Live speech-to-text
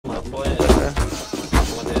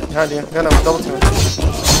Behind you. Got him. Double team.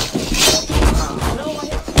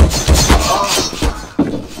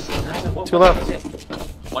 Two left.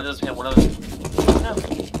 One doesn't hit, one of them.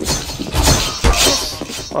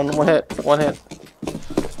 On one hit. One hit.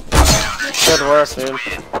 Good work, dude.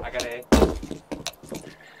 I got A.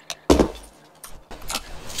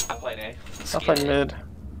 I'm playing A. I'm playing mid.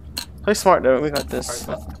 Play smart, though. We got this.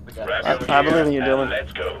 I believe in you, Dylan.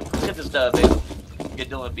 Let's go. Let's get this thing. Get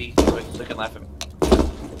Dylan B so we can laugh him.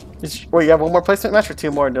 Wait, you have one more placement match or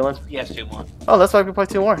two more, Dylan? Yes, 2 more. Oh, that's why we can play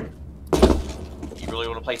two more. You really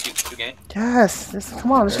want to play two games? Yes.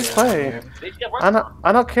 Come on, let's just play.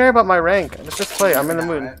 I don't care about my rank. Let's just play. I'm in the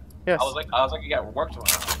mood. Yes. I was like, you got work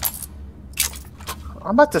tomorrow.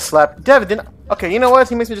 I'm about to slap Devin. Okay, you know what?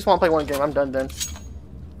 He makes me just want to play one game. I'm done then.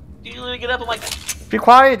 You literally get up and like. Be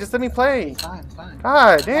quiet. Just let me play. It's fine.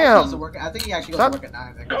 God damn. I think he actually goes to work at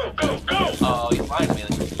 9. Go. Oh, you're lying to me.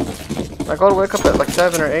 I go to wake up at like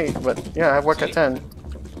 7 or 8, but yeah, I work at 10.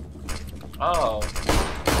 Oh.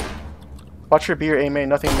 Watch your B or A main,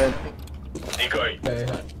 nothing mid. Decoy.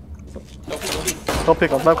 Don't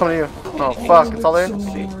pick him. I'm coming to you. Oh fuck, it's all in.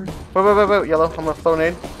 Wait, yellow. I'm gonna throw a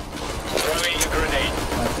nade. Throwing a grenade.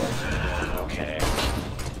 Okay.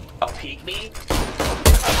 I'll peek me.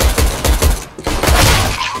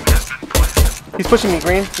 He's pushing me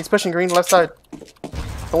green. He's pushing green left side.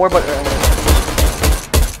 Don't worry about it.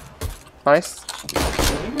 Nice.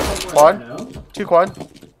 Quad. 2 quad.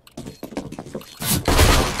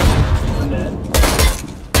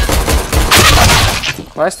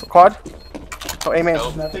 Nice. Quad. Oh, A main.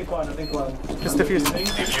 Nothing quad. Just defuse.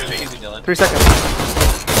 Easy, Dylan. 3 seconds.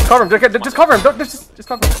 Cover him. Just cover him. Don't, just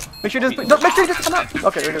cover him. Make sure you just come out.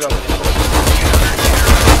 Okay, here we go.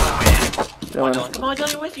 Dylan. Come on,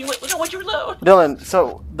 Dylan, with you. Wait, look what you reload. Dylan,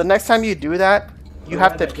 so the next time you do that, you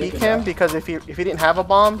have to peek him because if he didn't have a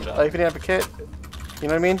bomb, if he didn't have a kit, you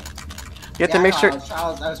know what I mean? You have to make sure. I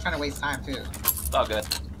was trying to waste time too. It's all good.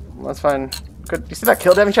 That's fine. Good. You see that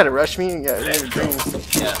kill? Devin tried to rush me. Yeah, it was dreams.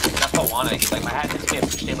 Yeah, that's what I wanted. Like, my hat just can't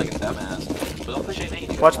push him like a dumbass. But don't push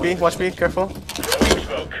anything. Watch B. Careful. Throwing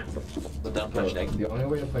smoke. But don't push anything. The only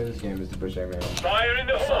way to play this game is to push everyone. Fire in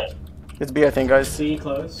the hole. It's B, I think, guys. C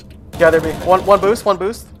close. Yeah, there be one boost. One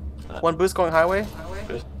boost going highway.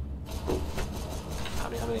 How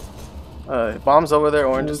many? Bombs over there.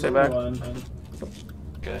 Orange, stay back.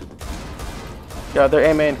 Okay. Yeah, they're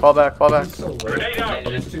A main. Fall back. Grenade out.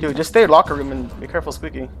 Dude, just stay in locker room and be careful,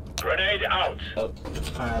 Squeaky. Grenade out.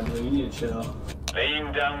 Alright, Blue, you need to chill.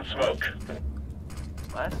 Laying down smoke.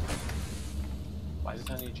 What? Why is it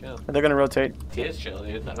telling you to chill? They're gonna rotate. He is chill,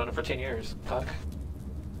 dude. I've known it for 10 years. Fuck.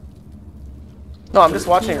 No, I'm just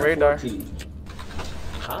watching radar.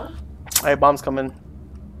 Huh? Hey, bombs coming.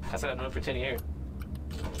 I said I've known it for 10 years.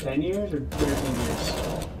 10 years or 13 years?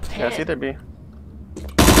 Yeah, it's either B.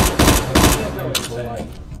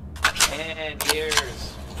 10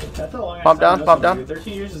 years. That's a long ass Pump time down, to pump know down. somebody.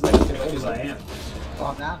 13 years is like as old as I am.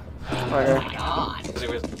 Calm down. Okay.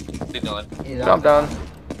 They're doing. Jump down.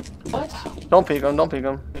 What? Don't peek him.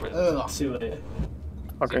 Ugh. Too late.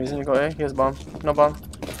 Okay, he's gonna go A. He has bomb. No bomb.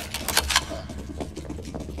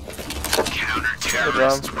 Good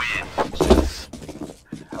job.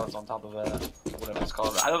 I was on top of whatever it's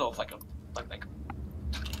called. I don't know if like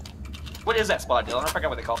what is that spot, Dylan? I forgot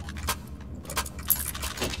what they call it.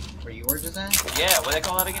 Where you were just at? Yeah, what do they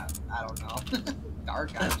call that again? I don't know.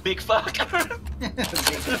 Dark guy. Big fuck.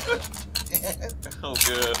 Oh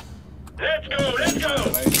good. Let's go.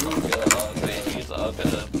 He's all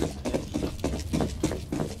good.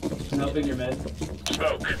 Nope, in your mid.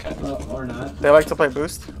 Smoke. Or not. They like to play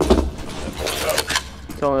boost. Smoke.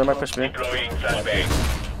 Dylan, they might push me. Deploying flashbang.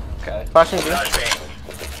 Okay. Flashing B.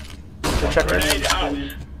 Flashbang. Good checker. Grenade out.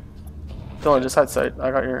 Dylan, just head sight.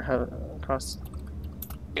 I got your head across.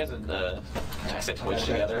 You guys in the I said Twitch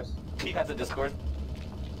together. You guys in Discord?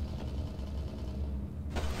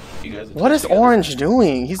 You guys in What Twitch is together? Orange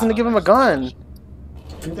doing? He's gonna give him a gun.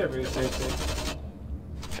 I think they're boost too.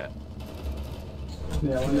 Okay.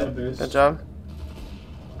 Yeah, one got a boost. Good job.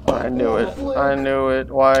 I knew it.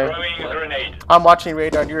 Why? Throwing a grenade. I'm watching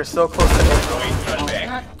radar. You're so close to me. Throwing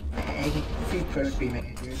flashbang. He could be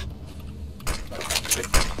made, dude.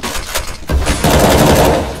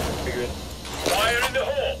 Figure it. Fire in the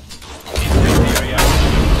hole.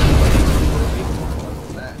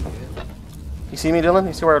 What's that, dude? You see me, Dylan?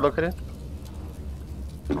 You see where I located?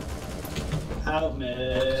 Out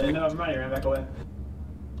mid. No, I'm right. Ran back away.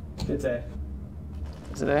 It's A.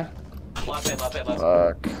 Is it A? Lock it.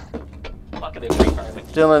 Fuck. Lock it in free fire.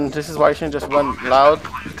 Dylan, this is why you shouldn't just run loud,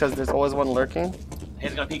 because there's always one lurking.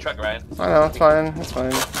 He's gonna peek truck, Ryan. I know, it's fine. It's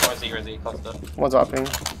fine. Or Z, close to. One's hopping.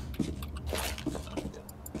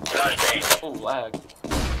 Flashbang. Oh, lag.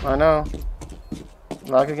 I know.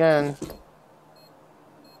 Lag again.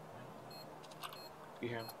 You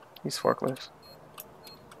hear him? He's forklift.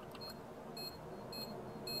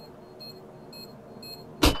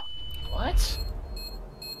 What?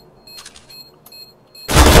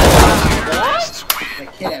 The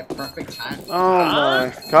kid had perfect time. Oh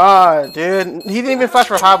my god, dude. He didn't even flash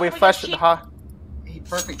for high. We flashed at high. He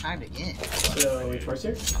perfect timed again. So we force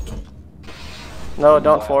here? No,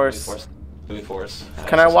 don't Wow, force. Do we force?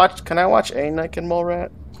 Can I watch A Nick and Mole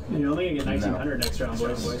Rat? You're only gonna get 1900 next round,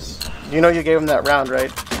 boys. You know you gave him that round,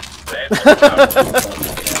 right? That's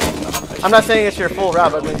I'm not saying it's your full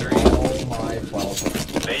round, but I mean, All my fault.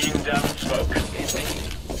 laying down smoke.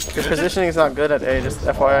 your positioning is not good at A, just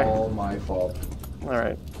FYI. All my fault.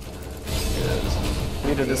 Alright.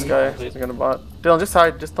 Muted this guy. He's gonna bot. Dylan, just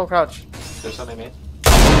hide. Just don't crouch. There's something made.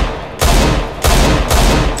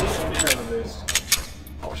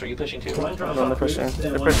 Oh, so are you pushing too? One drop No, they're off pushing. boots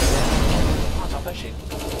and They're one- pushing. Oh, stop pushing.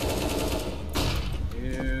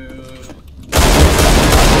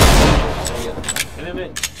 Come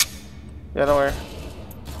in. Yeah, don't worry.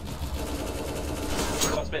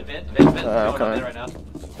 Oh, spin, vent. I'm Going coming. on right now.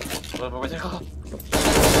 Where's it? Oh.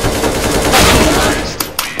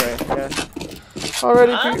 Okay, yeah.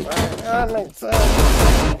 Already, that makes sense.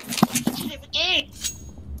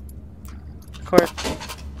 Of course.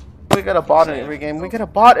 We got a bot in every game. We get a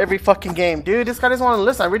bot every fucking game, dude. This guy doesn't want to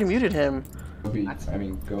listen. I already muted him. I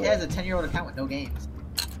mean, go He has ahead. a 10-year-old account with no games.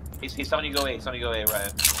 He's telling you go A. He's telling you go A,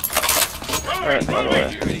 Ryan. Alright, by the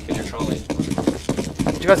way. You're ready because you're trolling.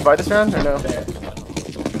 Did you guys buy this round or no? There.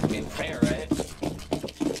 I mean, fair, right?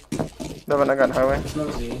 No, but I got highway. No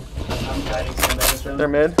Z. I'm hiding sandbag this round. They're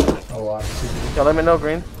mid. A lot. Y'all let me know,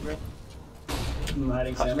 green. I'm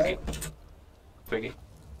hiding Hot sandbag. Twiggy.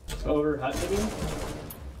 Over hot digging.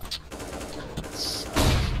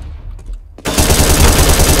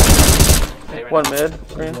 Hey, right One now. mid,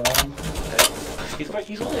 green. He's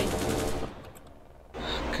holding.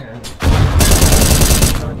 Okay.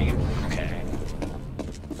 Okay.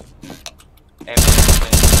 Hey,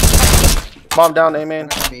 Bomb down, A main.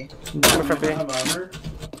 Remember B. Coming from B. I have armor.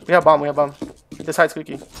 We have bomb, we have bomb. This side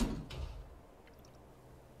squeaky.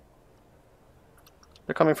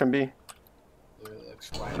 They're coming from B.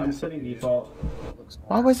 Looks wide I'm setting default. Looks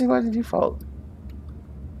Why was he by the default?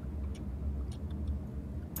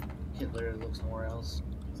 Kid literally looks somewhere else.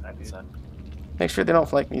 Make sure they don't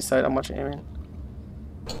flank me side. I'm watching A main.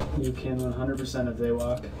 You can 100% if they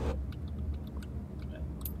walk.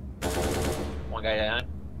 one guy down.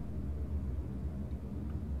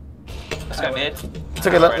 This guy mid. It's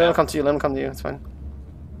okay, let him come to you. Let him come to you. It's fine.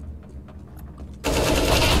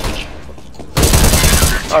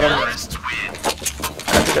 Oh, no. I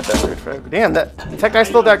have to get that weird frag. Damn, that tech guy's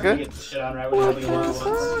still that You good. get shit on right when you have the once.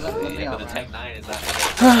 Yeah, but the Tech 9 is not.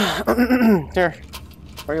 Here.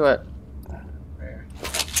 Where you at? Where? I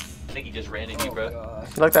think he just ran into you, bro. God.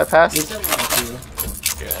 You like that pass? You said one,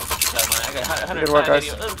 Yeah, I got 100 Good work, guys.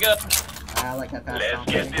 Let's go. I like that pass. Let's Tom.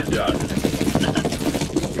 get this done.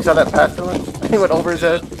 You saw that pass, Dylan? He went over his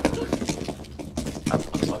head. I'm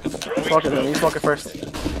smoking. Smoking him. You smoke it first.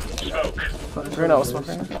 Smoke. Bruno was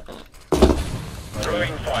smoking.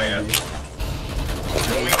 Throwing fire.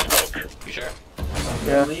 Throwing smoke. You sure?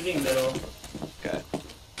 Yeah. leaving middle. Okay.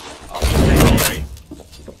 Victory.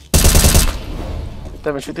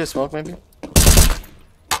 Devin, shoot through smoke, maybe?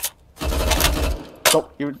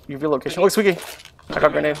 Nope, you reveal location. Oh, Swiggy! I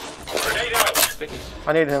got grenade. Grenade out. Quick.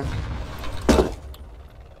 I needed him.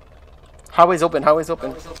 Highway's open, highway's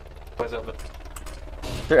open. Where's open?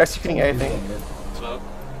 They're executing A, I think. Smoke.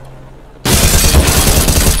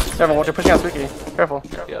 Devin, watch, you're pushing out Swiggy. Careful.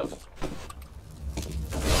 Yep.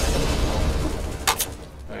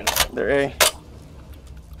 Alright. They're A.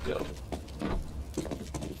 Go.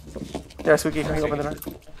 Yeah, Swiggy, can you open the door?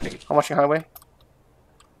 I'm watching highway.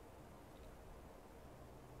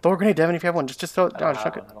 Throw a grenade, Devin, if you have one. Just throw it down,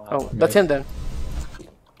 chuck it. I don't have Oh, that's him then.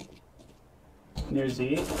 Near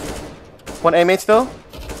Z. One A main still.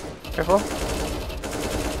 Careful.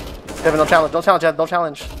 Devin, don't challenge, don't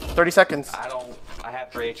challenge. 30 seconds. I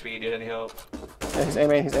have 3 HP, dude, any help? Yeah, he's A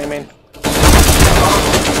main, he's A main.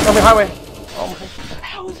 Tell me highway.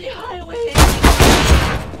 How is he highway?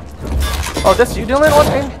 Oh, that's you, Dylan? What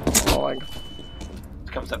aim? Oh my god.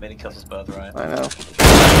 Comes up and he kills us both, right? I know.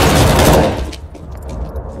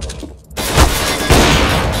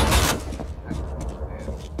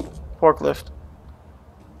 Forklift.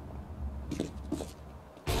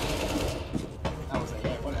 I was like,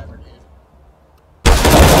 yeah, whatever, dude.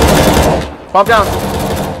 Bomb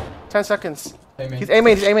down. 10 seconds. Hey, man. He's A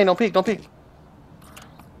main, don't peek, don't peek.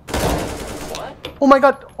 What? Oh my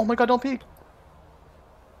god, don't peek.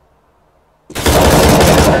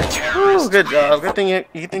 Ooh, good job. Good thing you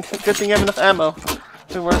have enough ammo.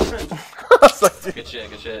 It works. Good shit,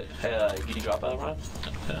 good shit. Hey, can you drop out, Ron?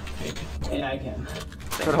 Yeah, I can.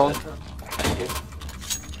 Good hold. Thank you.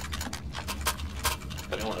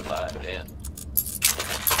 31-5, damn.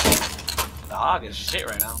 The AUG is shit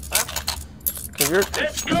right now. Huh? Cause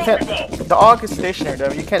you can't. The AUG is stationary,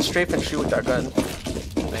 Devin. You can't strafe and shoot with that gun.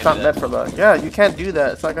 It's not meant for luck. Yeah, you can't do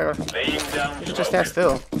that. It's not gonna. Laying down You should smoke. just stand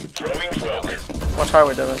still. Throwing smoke. Watch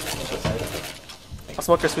highway, Devin. I'll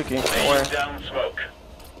smoke your squeaky. Don't Laying worry. down smoke.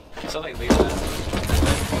 Something weird.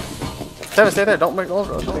 Devin, stay there. Don't worry. I'll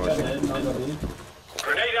go in, I'll go in.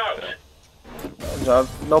 Grenade out. Good job.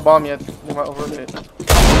 No bomb yet. You might overrotate.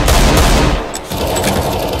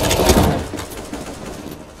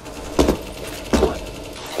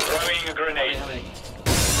 Throwing a grenade.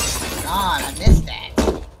 God, I missed that.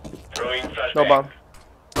 Throwing flashbang. No bomb.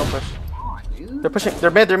 Don't push. Come on, dude. They're pushing.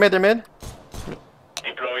 They're mid. Deploying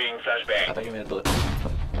I flashbang. thought you made a bullet.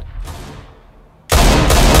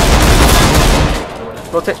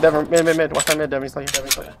 Rotate, Devin. Mid. Watch that mid, Devin. He's like,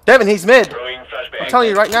 Devin, he's mid. Throwing flashbang. I'm telling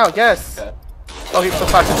you right now. Yes. Okay. Oh, he's so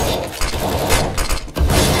fast.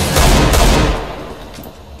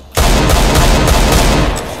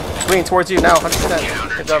 Green towards you now.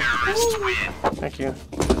 100%. Good job. Thank you.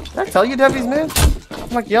 Did I tell you Devin's mid? I'm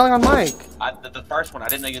like yelling on mic. The first one, I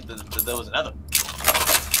didn't know there was another.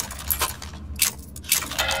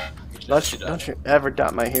 Don't you ever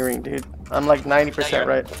doubt my hearing, dude. I'm like 90%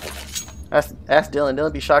 right. Ask Dylan.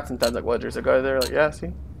 Dylan be shocked sometimes. Like, what? There's a guy there. Like, yeah,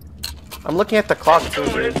 see. I'm looking at the clock too,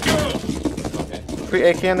 dude. Let's go. Okay. Free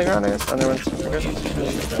AK on the ground, I guess. Oh, never mind.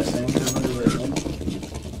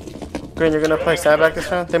 Green, you're gonna play sandbag this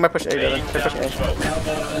round? They might push A, Dylan. They're pushing A.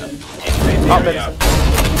 Hot mid.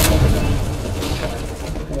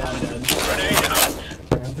 Grenade out.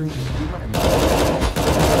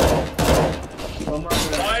 One more.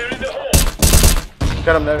 Fire in the hole.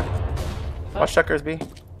 Got him there. Watch checkers, B.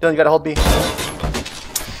 Dylan, you gotta hold B.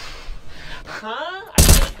 Huh?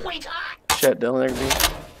 Wait, Shit, Dylan, there, B.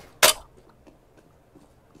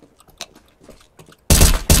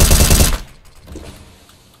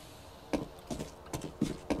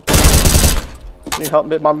 Need help,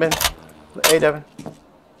 mid, bomb mid. A, Devin.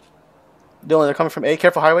 Dylan, they're coming from A.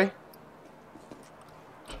 Careful, highway.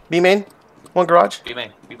 B main. One garage. B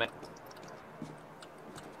main.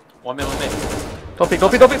 One mid. Don't peek.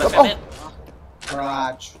 Oh,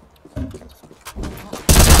 Garage.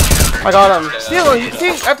 I got him. Steal him. You see,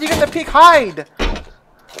 after you get the peek, hide.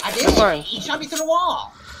 I did. That's fine. He shot me through the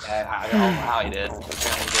wall. Yeah, I don't know how he did.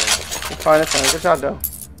 Apparently It's fine. Good job, though.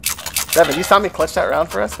 Devin, you saw me clutch that round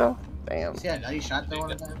for us, though? Damn. See, I know you shot the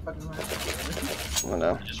one of that fucking round. I don't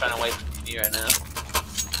know. I'm just trying to wait for you right now.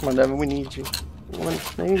 Come on, Devin, we need you. We need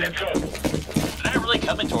you. Let's go. They're not really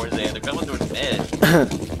coming towards A. They're coming towards mid.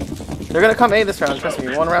 They're gonna come A this round, trust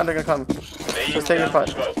me. One round they're gonna come. Laying Just take your down putt.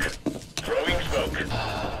 smoke. Throwing smoke.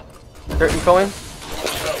 They're ecoing.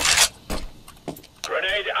 Smoke.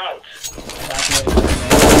 Grenade out.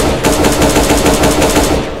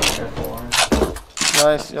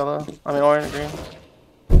 Nice, yellow. I mean orange, green.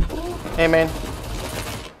 A main.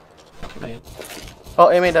 Oh,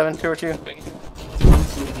 A main, Devin. 2 or 2.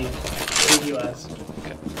 US.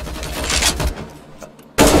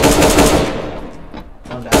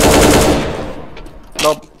 One down.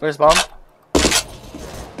 Nope. Where's bomb?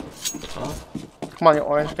 Come on, you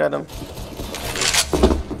orange. Get him.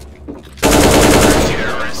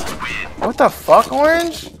 What the fuck,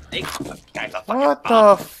 orange? Hey, guys, I'll fucking What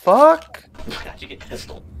the fuck? God, you get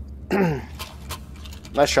pistol.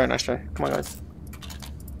 Nice try. Come on, guys.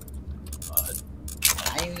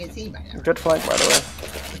 I didn't even get seen by now. Good flank, by the way.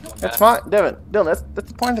 It's fine, Devin. Dylan, that's the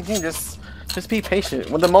point of the game. Just be patient.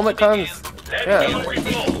 When the moment comes, yeah,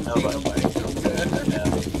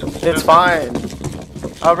 it's fine.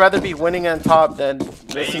 I'd rather be winning on top than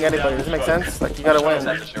missing anybody. Does it make sense? Like, you gotta win.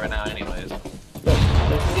 Right now, anyways.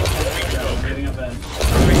 Getting a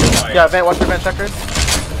vent. Yeah, vent. Watch your vent checkers.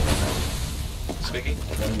 Squeaky.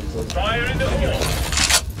 Fire in the hole.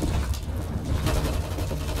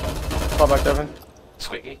 Fall back, Devin.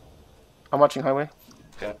 Squeaky. I'm watching highway.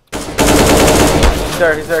 Okay.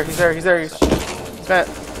 He's there. He's vent.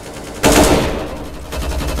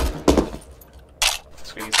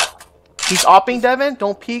 Squeaky. He's opping, Devin.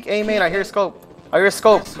 Don't peek. A main. I hear scope.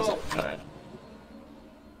 Alright.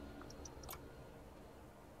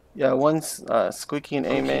 Yeah, one's squeaky and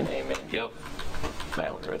A main. Yep.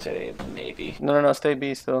 Might want to rotate A, maybe. No. Stay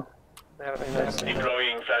B still. Nice.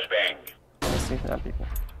 Deploying flashbang. Let's see. Not people.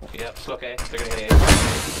 Yep, it's okay. They're gonna hit A.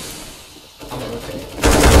 I'm gonna rotate.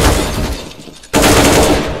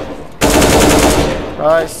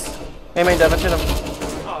 Nice. Hey, main Devin, hit him.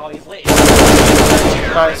 Oh, he's late.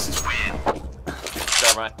 Nice.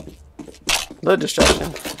 Never mind. Little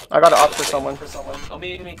distraction. I got to opt for someone. Oh,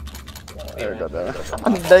 me. There we go, Devin.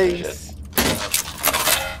 I'm base.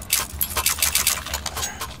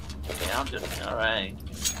 Yeah, I'm doing alright.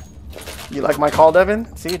 You like my call,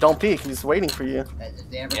 Devin? See, don't peek. He's waiting for you.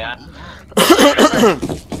 Yeah.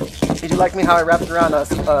 Did you like me how I wrapped around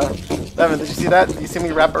Devin, did you see that? You see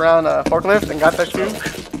me wrap around forklift and got that too?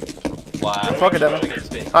 Wow. Smoke it,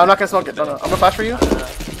 Devin. I'm not gonna smoke it. No. I'm gonna flash for you.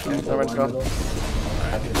 I'm ready to go.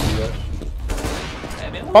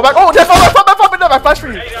 Fall back. Oh, Dev, fall back, Dev. I flash for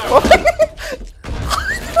you.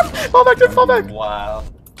 Fall back, Dev, fall back. Wow.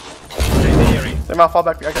 Stay out, fall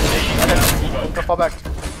back. I got you. Go fall back.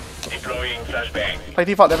 Deploying flashbang. Play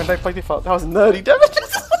default, Devin. Play default. That was nutty, Devin.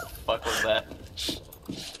 Fuck was that?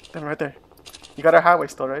 Devin, right there. You got our highway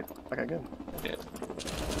still, right? Okay, good. Yeah.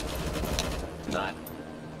 Nine.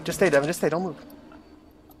 Just stay, Devin. Just stay. Don't move.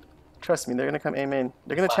 Trust me, they're gonna come aim in.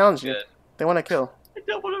 They're gonna challenge you. Good. They want to kill. I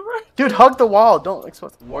don't want to run. Dude, hug the wall. Don't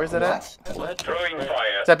expose. Where is it at? What? Throwing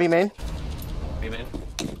fire. Is that B main? Hey, man.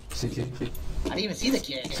 CT. I didn't even see the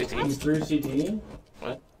kid. He's through CT.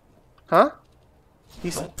 What? Huh?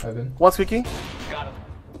 He's Heaven. one squeaky. Got him.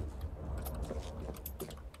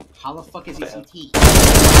 How the fuck is he CT?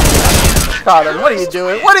 Got him. What are you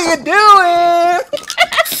doing? What are you doing?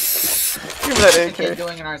 Give me that What's the kid AK.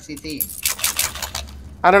 doing in our CT?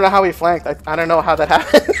 I don't know how he flanked. I don't know how that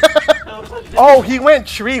happened. Oh, he went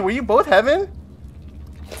tree. Were you both heaven?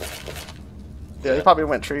 Yeah, he probably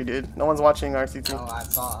went tree, dude. No one's watching RCT. Oh, I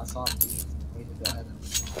saw him. He did go ahead.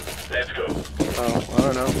 Let's go. Oh, I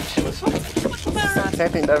don't know. Same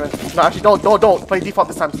thing, Devin. No, actually, don't. Play default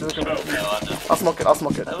this time. So they can- No, I'm not. I'll smoke it.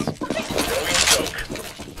 That was Throwing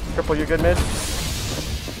smoke. Purple, you good mid?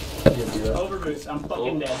 Overboost. I'm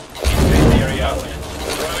fucking dead. Area out.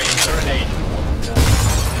 Throwing grenade.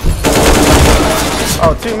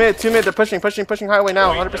 Oh, two mid. They're pushing highway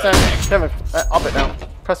now. 100%. Devin, up it now.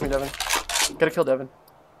 Press me, Devin. Get a kill, Devin.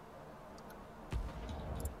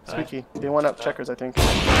 Squeaky. They went up checkers, I think.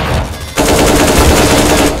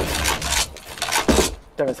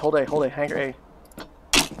 Devin, hold A. Hangar A.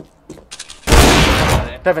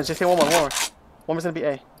 Devin, just hit one more. One more gonna be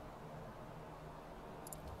A.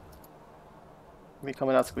 Me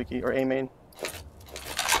coming out squeaky or A main.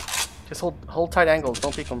 Just hold tight angles.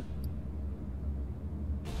 Don't peek them.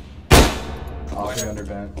 I'll be under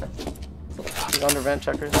vent. He's under vent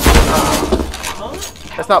checkers.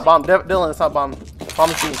 That's not bomb. Dylan, it's not bomb. Bomb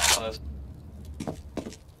is B.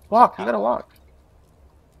 Walk. You gotta walk.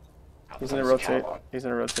 He's gonna rotate.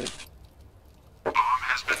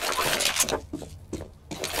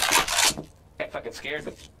 Get fucking scared.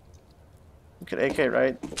 You could AK,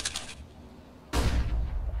 right?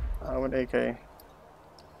 I would AK.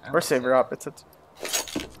 Or save her up. It's a.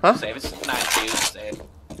 Huh? Save it. 9-2. Save.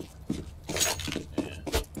 Yeah.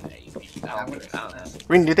 I don't know.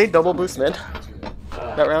 Green, did they double boost mid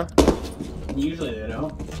that round? Usually they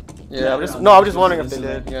don't. Yeah, I was just wondering if they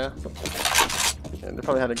did. Yeah. They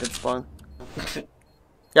probably had a good spawn.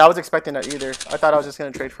 Yeah, I was expecting that either. I thought I was just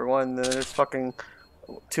gonna trade for one. Then there's fucking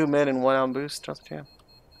 2 mid and 1 out boost. Trust me.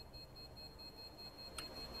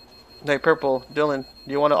 Hey, purple, Dylan,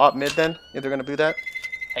 do you want to opt mid then? If they're gonna do that?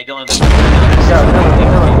 Hey, Dylan. Yeah,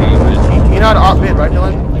 Dylan. You know how to opt mid, right,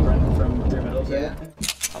 Dylan? Like running from their middle. Yeah.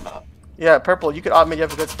 I'm up. Yeah, purple, you could opt mid. You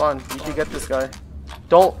have a good spawn. You can get this guy.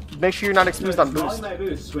 Don't make sure you're not exposed on Molly boost. my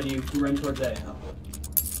boost when you run towards A.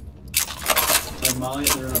 Like Molly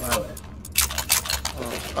at the run of highway.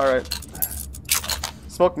 All right.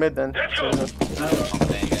 Smoke mid then. Let's go. I don't know.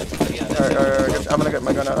 Dang it. Yeah, All right. I'm gonna get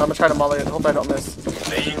my gun out. I'm gonna try to molly it. Hope I don't miss.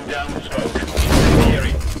 Laying down smoke.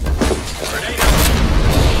 Incendiary. Grenade out.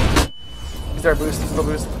 Is there a boost? Is there a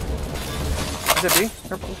boost? Is it B?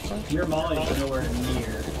 Purple. Your Molly is nowhere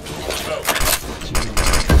near. Smoke.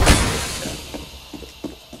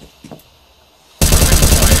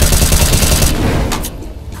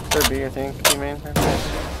 Third B, I think. B main.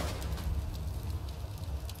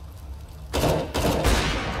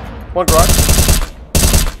 One garage.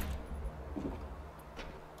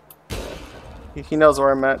 He knows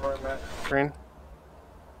where I'm at. Green.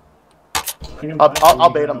 I'll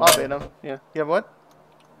bait him. Yeah. You have what?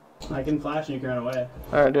 I can flash and you can run away.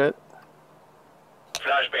 Alright, do it.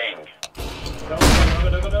 Flashbang. Go.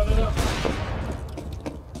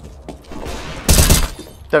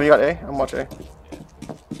 Devin, you got A? I'm watching A.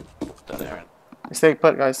 Done there. Stay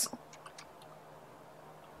put, guys.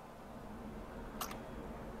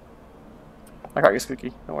 I got your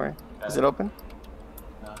squeaky. Don't worry. Is it open?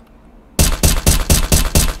 No.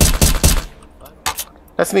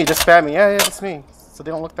 That's me. Just spam me. Yeah, that's me. so they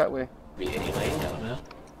don't look that way. Maybe lane, I don't know.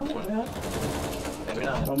 Maybe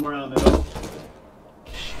not. One more on the middle.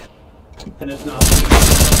 And it's not.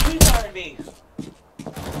 Retard me.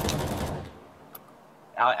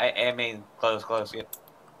 I mean, close, yeah.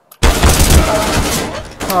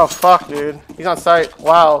 Oh fuck, dude. He's on site.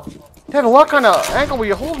 Wow. Devin, what kind of angle were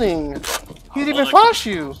you holding? He didn't even flash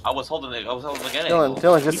you. I was holding it.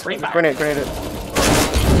 Dylan, just grenade it.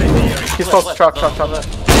 He's close. Truck. Come on, Dylan.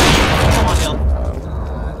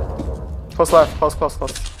 Close left. Close.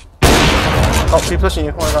 Oh, keep pushing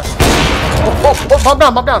you. Oh my god. Oh, bump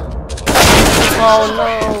down. Oh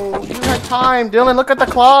no. You had time. Dylan, look at the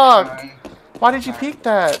clock. Why did you peek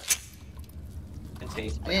that? I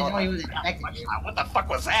didn't know he was expecting it. What the fuck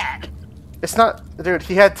was that? It's not, dude.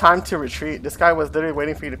 He had time to retreat. This guy was literally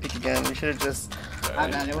waiting for you to peek again. You should have just. I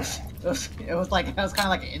mean, it was kind of like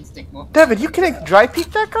an instinct move. Devin, you can't dry peek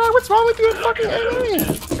that guy. What's wrong with you, fucking enemy?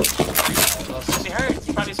 Well, since he hurts,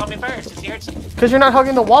 he probably saw me first. Since he hurts. Because you're not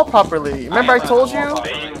hugging the wall properly. Remember I told you?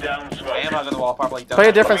 Laying down I am smoke. hugging the wall properly. Play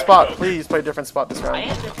a different spot, please. Play a different spot this I round.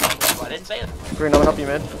 am different. I didn't say it. Green, I'm gonna help you,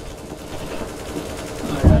 mid.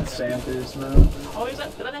 I got Santa's, man. How is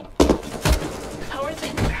that? How is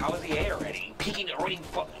it? How is he A already? Peeking already?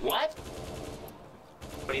 What?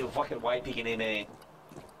 But he was fucking wide peeking in A.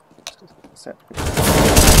 I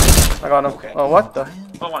got him. Okay. Oh, what the?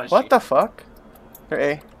 I want to What the fuck? You're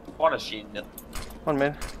A. I want to shoot. One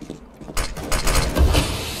mid.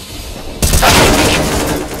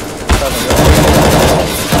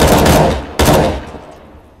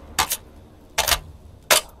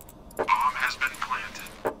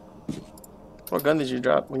 What gun did you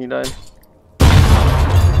drop when you died?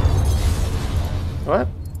 What?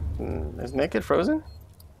 Is Naked frozen?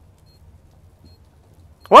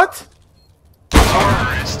 What?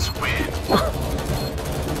 DC?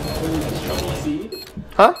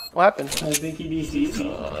 Huh? What happened? I think he DC'd.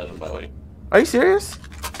 Are you serious?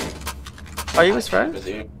 Are you his friend?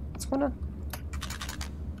 What's going on?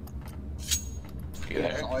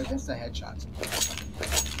 It's always just the headshots.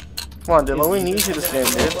 Come on, Dylan. We need you this game,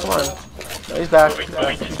 dude. Come on. No, he's back.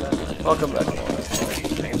 Welcome back.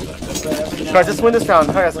 Guys, just win this round.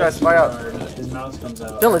 Guys, buy out. His mouse comes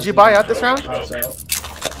out. Dylan, did you buy out this round? Pops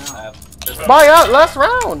out. Buy out last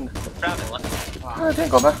round. Alright, then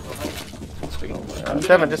go back.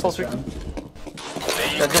 Devin, just hold streak.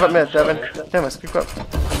 Yeah, give up mid, Devin. Devin, speak up.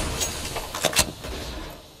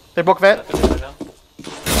 They broke vent.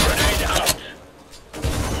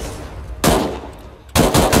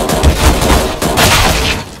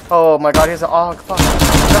 Oh my god, he's an AUG. Fuck.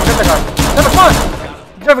 Devin, get that guy. Devin, come on!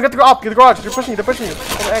 Devin, get the op, get the garage. They're pushing you, Hold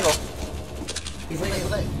the angle. He's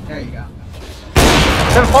lit. There you go.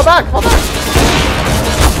 Devin, fall back.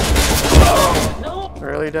 No.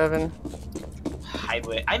 Really, Devin?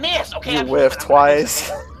 I missed. Okay. You whiffed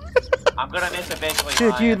twice. I'm gonna miss eventually.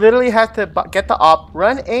 Dude, Ryan. you literally had to get the op,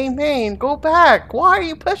 run A main, go back. Why are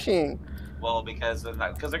you pushing? Well, because they're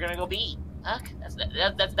gonna go B. Fuck. That's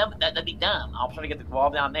dumb. That'd be dumb. I'm trying to get the wall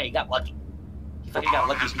down there. You got lucky. You fucking got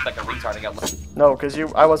lucky. He's like a retard. I got lucky. No, because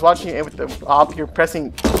I was watching it with the op. You're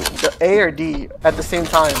pressing the A or D at the same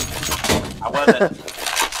time. I wasn't.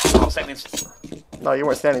 I was saying No, you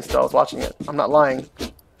weren't standing still. I was watching it. I'm not lying.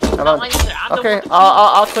 I'm not lying either. I'm the Okay, one to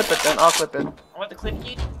I'll clip it then. I'll clip it. I want the clip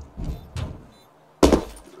you.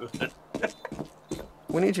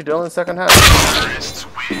 We need you, Dylan, second half.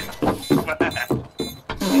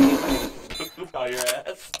 Poop out your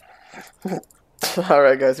ass.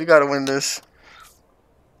 Alright, guys, we gotta win this.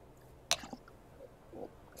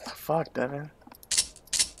 Fuck, Devin.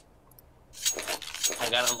 I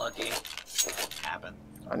got unlucky. Happened.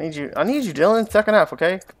 I need you, Dylan, second half,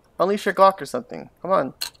 okay? Unleash your Glock or something. Come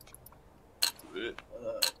on.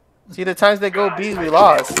 See, the times they go B, we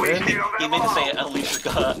lost. Dude. He meant to say unleash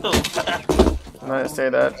your gun. I'm not gonna say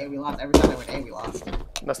that. A, we lost. Every time they went A, we lost.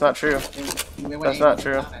 That's not true. They went That's A not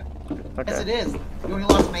every true. time. Yes, Okay. it is. We only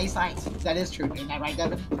lost on A sites. That is true. Isn't that right,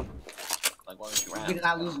 Devin? Like 1 or 2 rounds. We did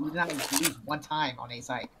not lose. We did not lose one time on A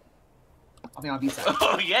site. I mean on B site.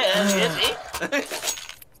 Oh yeah, yes.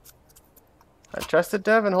 I trusted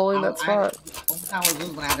Devin holding that spot. Only time we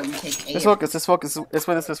lose when I had to retake A. Let's focus. Let's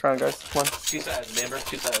win this round, guys. Come on. 2 sides, remember?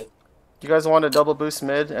 2 sides. You guys want to double boost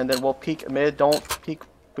mid, and then we'll peek mid. Don't peek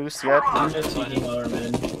boost yet. I'm just taking lower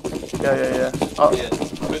mid. Yeah. Oh, Yeah.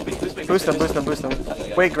 boost them.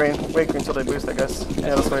 Wait green till they boost, I guess.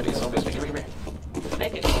 Yeah, let's wait.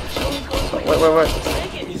 Make it. Wait.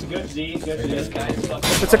 He's good Z, good Z.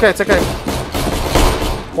 It's okay.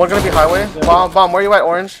 One gonna be highway. Bomb, where you at,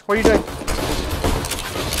 Orange? What are you doing?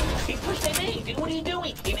 He pushed him in, dude. What are you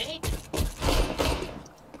doing, teammate?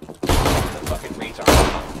 The fucking retard.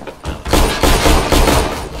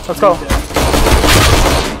 Let's go.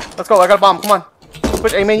 Let's go. I got a bomb. Come on.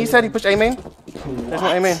 Push A main. You said he pushed A main. There's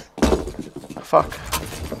no A main. Fuck.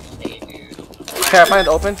 Hey, dude. Okay, I find it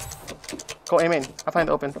open. Go A main. I find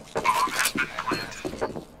it open.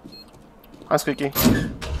 I'm squeaky.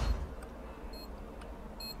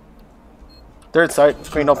 Third site.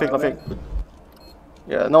 Screen. No peek. No peek.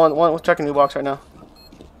 Yeah. No one checking new box right now.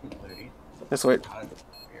 Just wait.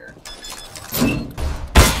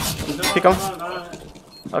 Pick him.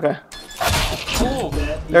 Okay.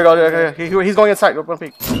 There we go. There we go. He's going inside. Don't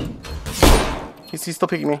peek. He's still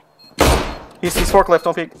peeking me. He's forklift.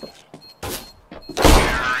 Don't peek.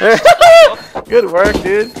 Good work,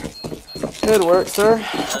 dude. Good work, sir.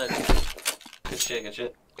 Good shit. Good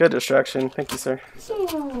shit. Good distraction. Thank you, sir.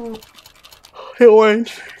 Hey,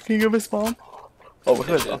 Orange. Can you give us bomb? Oh,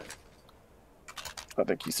 who is bomb? Oh,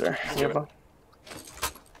 thank you, sir. You have bomb?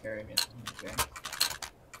 Carry me. Okay.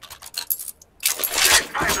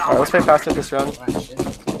 Alright, let's play faster this round.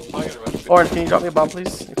 Orange, can you drop me a bomb,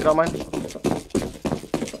 please? If you don't mind.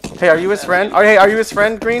 Hey, are you his friend? Hey, are you his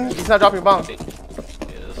friend, Green? He's not dropping a bomb.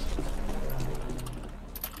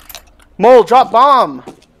 Mole, drop bomb!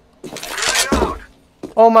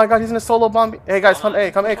 Oh my god, he's in a solo bomb. Hey guys, come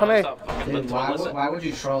A, come A, come A. Dude, why would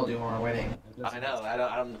you troll, dude, when we're winning? I know.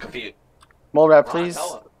 I'm confused. Mole rap, please.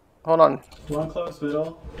 Hold on. One close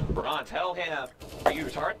middle. Ron, tell him. Are you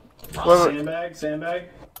retarded? Wait. Sandbag.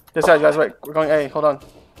 Just guys, wait. We're going A. Hold on.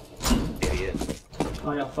 Idiot.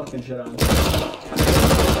 Oh, I got fucking shit on.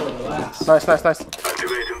 Nice.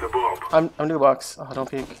 Activating the bomb. I'm new box. Oh, don't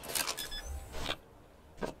peek.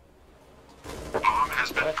 Bomb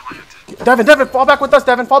has been planted. Devin, fall back with us,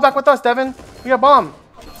 Devin. Fall back with us, Devin. We got bomb.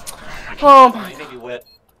 Oh my. You think you whip?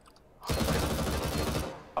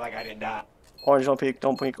 Like I didn't die. Orange, don't peek.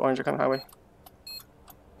 Don't peek. Orange, you're coming highway.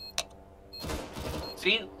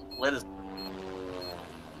 See? Let us.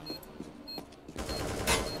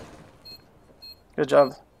 Good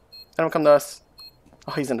job. Let him come to us.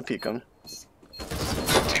 Oh, he's in the peek him.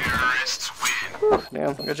 Terrorists win.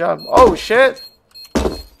 Damn, good job. Oh shit.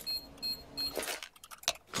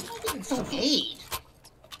 It's so gay.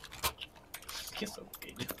 Kiss so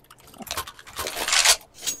good.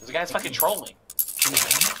 This guy's fucking trolling.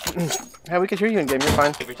 Yeah, we can hear you in game. You're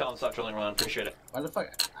fine. If you're telling him stop trolling, Ron, appreciate it. Why the fuck?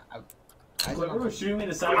 Whoever was shooting me in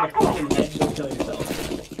the side of the fucking head, go kill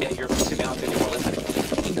yourself. Yeah, you're sitting down because you're listening.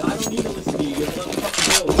 I don't need to listen to you. You're the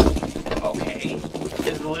fucking go. Okay.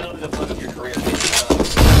 It's literally the fun of your career.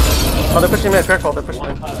 Oh, they're pushing mid. Careful, they're pushing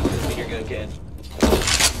mid. You're good, kid.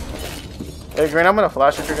 Hey, Green, I'm gonna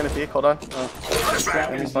flash if you're gonna peek. Hold on. Oh.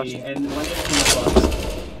 Strategy, and one day from the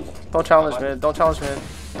Don't challenge mid. Don't challenge mid.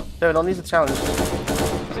 Devin, don't need to challenge.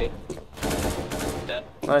 See? Dead.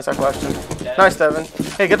 Nice, I flashed him. Dead. Nice, Devin.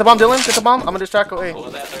 Hey, get the bomb, Dylan. Get the bomb. I'm gonna distract. Go A. What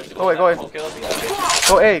was that? Thursday? Go away, go away. Full kills? Yeah,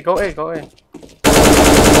 Go A. Go A. Go A.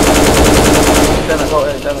 Devin, go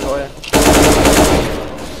A. Devin, go A.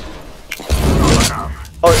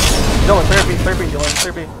 Oh, Dylan, clear B, Dylan.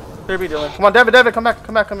 Clear B, Dylan. Come on, Devin, come back.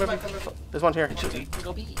 There's one here.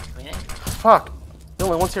 Go B. Man. Fuck.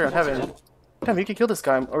 Dylan, one's here in heaven. Damn, you can kill this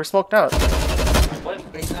guy, or we're smoked out. What?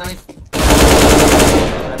 Base knife.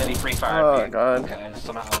 And then he free fired. Oh, God. Okay,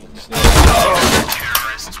 somehow.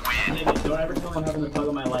 Terrorists win. Don't ever tell me I'm having the plug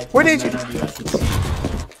of my life. Where did you-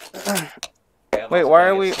 Wait, why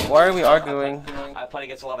are we arguing? I play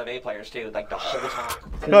against a lot of A players too, like the whole time.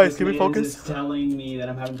 Guys, can we focus? Is telling me that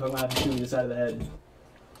I'm having the plug of my life and shooting me in the side of the head.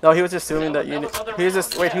 No, he was assuming that you. He was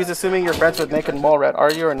just wait. He's assuming you're friends with Naked Mole Rat.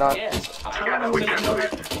 Are you or not? Yes.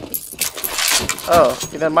 Oh,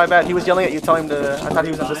 then my bad. He was yelling at you, telling him to. I thought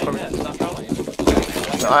he was in Discord. Stop trolling.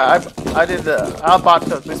 No, I did the. I'll bot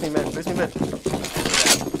to boost me mid. Boost me mid.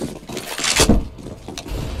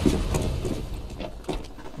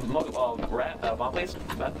 Bomb, please.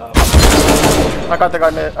 I got the guy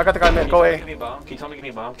mid. Go A. Can you tell me give me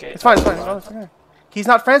a bomb? Okay. It's fine. Oh, it's okay. He's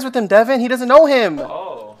not friends with him, Devin. He doesn't know him.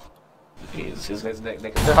 Oh. He's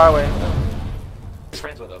The highway.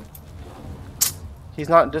 friends with him. He's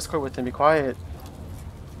not in Discord with him. Be quiet.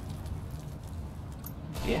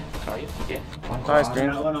 Yeah. Are you? Yeah. Nice,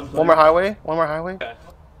 Green. One more highway. Okay.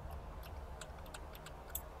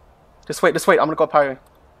 Just wait. I'm gonna go up highway.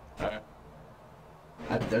 Alright.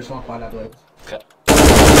 There's one quad, I believe. Okay.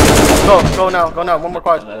 Go now. One more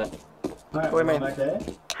quad. Alright, Wait, we're man. back there.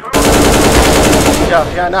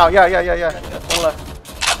 Yeah, now. One left.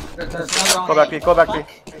 Go back B. Go back B.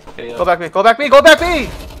 Go back B. Go back B.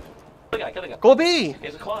 Kill the guy. Go B.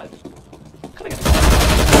 Here's a quad. Kill the guy.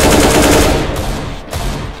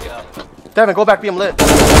 Yeah. Devin, go back B. I'm lit.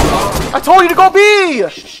 I told you to go B.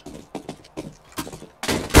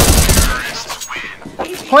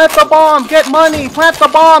 Easy. Plant the bomb. Get money. Plant the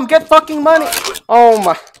bomb. Get fucking money. Oh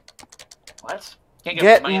my. What? Can't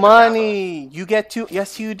Get money. money. You get to.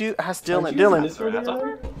 Yes, you do. Ask Dylan. Dylan.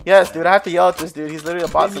 Yes, dude. I have to yell at this dude. He's literally a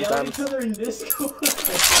bot sometimes. He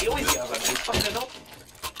always yells at me. He's fucking adult.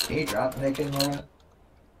 Can you drop naked moment?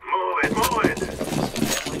 Move it, move it.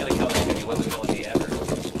 I'm gonna kill him if he wasn't killing me ever.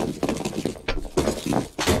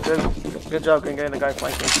 Good job getting the guy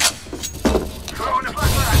flanking. Throwing the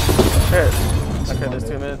flashback. Shit. Okay, there's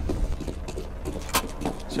 2 mid.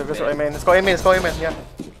 Should go A main. Let's go A main. Let's go A main. Yeah.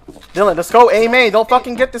 Dylan, let's go A main. Don't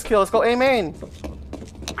fucking get this kill. Let's go A main.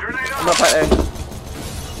 Grenade I'm gonna plant A.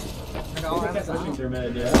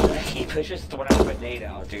 He pushes to when I put nade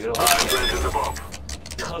out, dude. Planted the bomb.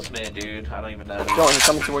 Close man, dude. I don't even know. Dylan, he's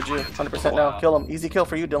coming towards you. 100% now. Kill him. Easy kill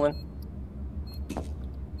for you, Dylan.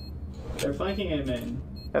 They're flanking A main.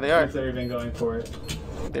 Yeah, they are. If they're even going for it.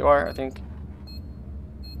 They are, I think.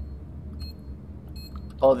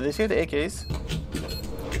 Oh, did they see the AKs?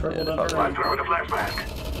 Purple Yeah, don't I'm turn. throwing the flashback.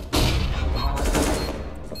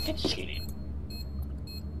 It's cheating.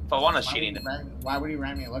 If I want us cheating, Why would he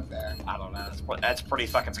randomly look there? I don't know. That's pretty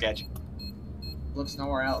fucking sketchy. Looks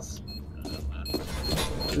nowhere else.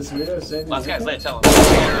 This weirdo saving. Last guy's lit, tell him.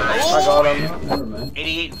 I got him. Never mind.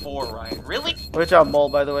 88 and 4, Ryan. Really? Good job, Mole,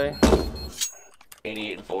 by the way.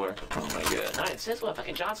 88 and 4. Oh my god. Nice. Says what?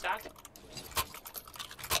 Fucking John Stockton.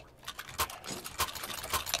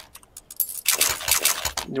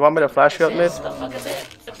 You want me to flash you up mid? What the fuck is it?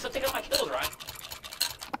 Stop taking all my kills, Ryan.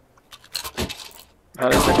 I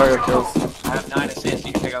didn't take all your kills. I have 9 assists.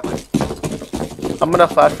 You can take out my. I'm gonna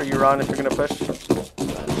flash for you, Ron, if you're gonna push.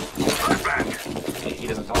 He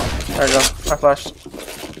doesn't talk. There you go. I flashed.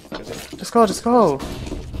 Just go, just go.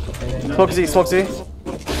 Smoke Z, smoke Z.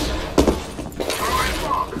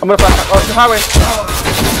 I'm gonna flash. Oh, it's the highway.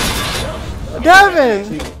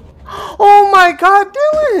 Devin! Oh my god,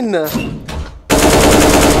 Dylan!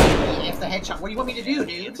 It's the headshot. What do you want me to do,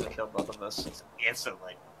 dude? To kill both of us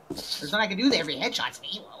instantly. There's nothing I can do there if he headshots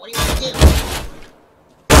me. What do you want me to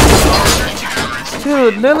do?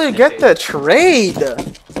 Dude, Lily, get the trade!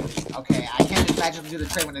 Okay, I can't just magically do the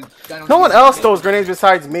trade when the gun. No one else throws grenades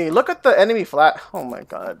besides me. Look at the enemy flat. Oh my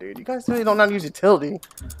god, dude. You guys really don't know how to use utility.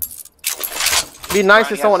 Be nice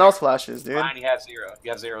Ryan, if someone else flashes, dude. Ryan, you have 0.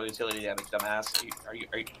 You have 0 utility damage, dumbass. Are you?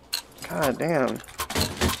 God damn.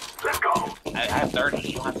 Let's go. I have 30.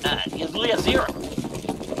 You don't have none. You literally have 0.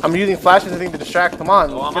 I'm using flashes, I think, to distract. Come on,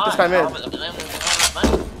 So am get this I. guy mid. Can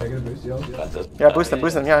I get a boost, y'all? Yeah, boost him,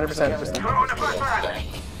 yeah, 100%. Boost him. Throwing the flashback.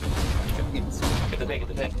 Get the pick, get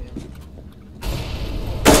the pick.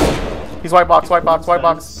 He's white box, white box, white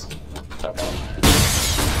box.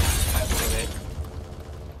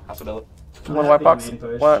 Possibility. One white box.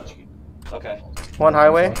 Okay. One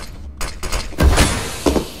highway.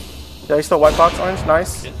 Yeah, he's still white box, orange.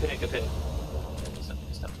 Nice. Good pick, good pick.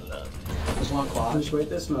 There's one quad. Just wait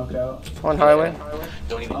this smoke out. One highway.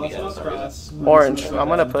 Don't even I'll be smoke cross. Orange. I'm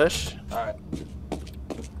gonna push. Alright.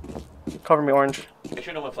 Cover me, orange. Make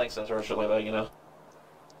sure no one flanks us or shit like that, you know.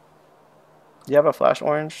 You have a flash,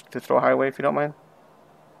 orange, to throw highway if you don't mind.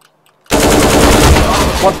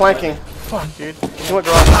 One flanking. Fuck, dude. You went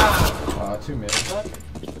garage. 2 mid.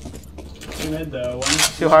 2 mid though. 1.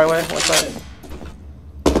 2 highway. One side.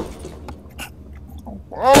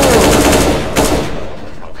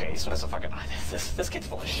 Okay, so that's a fucking. This kid's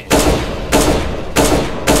full of shit.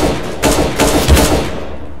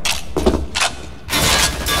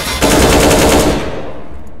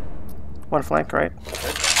 One flank, right?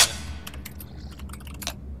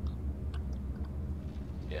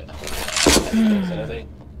 Yeah.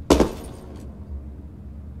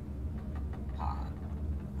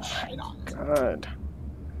 God.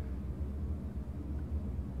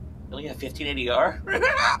 You only have 15 ADR?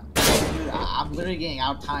 Dude, I'm literally getting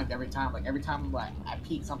out timed every time. Like every time like I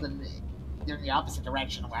peek something in the opposite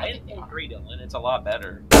direction of where I I think they are. agree, Dylan. It's a lot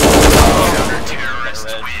better.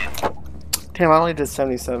 Damn, I only did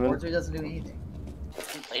 77. 4-3 doesn't do anything.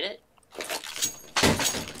 You played it?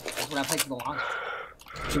 That's what I played for the longest.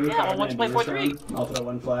 Should we Yeah, fire well, once man play do this 4-3. round? I'll throw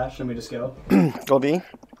 1 flash and we just go. Go B?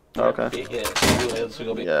 Oh, okay. Yeah, let's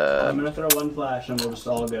go big. Yeah. I'm gonna throw 1 flash and we'll just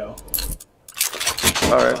all go.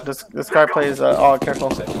 Alright, this guy plays, oh, careful.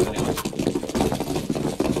 I'm gonna throw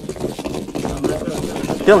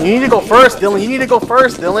Dylan, you need to go first, Dylan. You need to go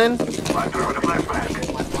first, Dylan. I'm throwing the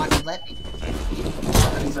flashback. Watch him let me.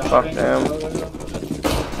 Fuck them.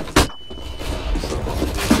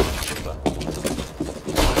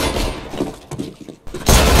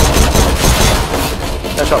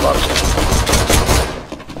 Headshot box.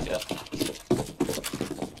 Yeah.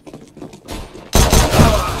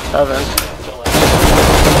 Heaven.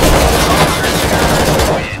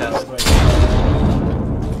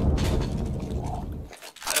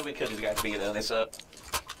 this up.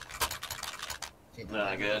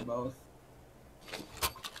 Not good. Both.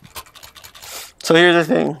 So here's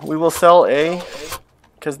the thing. We will sell A.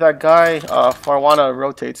 Because that guy, Farwana,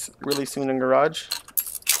 rotates really soon in garage.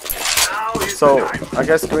 So, I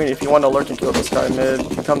guess green, if you want to lurk and kill this guy mid,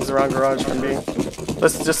 he comes around garage from B.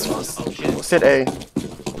 Let's just sit A.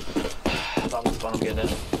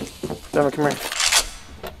 Devin, come here.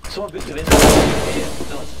 Someone boosted in.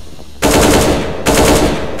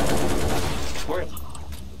 Where?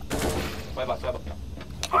 My box, my box.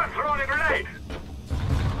 I'm throwing a grenade.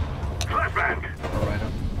 Flashbang. Throwing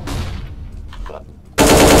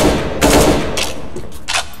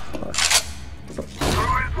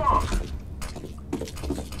smoke.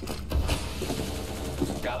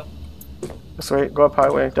 Got him. Just wait, go up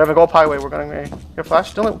highway. Devin, go up highway. We're going A. Your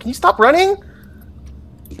flash, Dylan, can you stop running?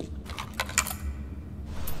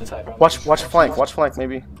 Watch flank,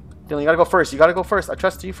 maybe. Dylan, you gotta go first. I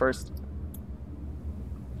trust you first.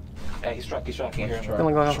 Hey, he's struck, can't hear him.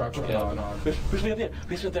 Dylan, go Truck, ahead. no. Push me up there,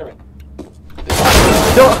 push me up there, right?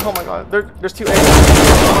 Dylan, oh my god, there's 2 A.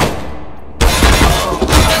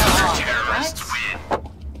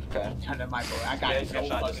 Okay. Under my boy. I got Yeah, he's got no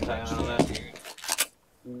shot just in fucking time on wrench. that.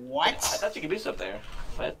 What? I thought you could boost up there.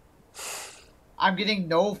 What? I'm getting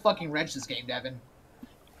no fucking wrench this game, Devin.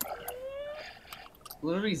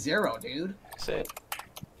 Literally 0, dude. Sit.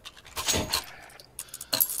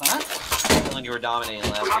 Fuck? Dylan, you were dominating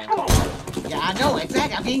last game. Yeah, I know,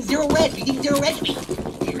 exactly. I'm getting 0 wrench. You're getting 0 wrench me.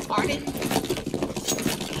 You retarded?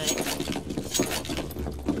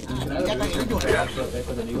 You're doing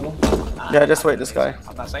it. Yeah, just wait, this guy.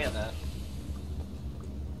 I'm not saying that.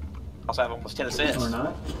 Also have almost 10 assists. Or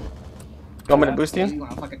not? You want me to boost You you?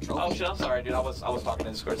 want a fucking trophy? Oh shit, I'm sorry, dude. I was talking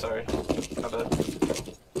in Discord. Sorry. My bad.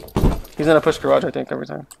 He's gonna push garage, I think, every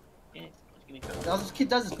time. Yeah, give me two. This kid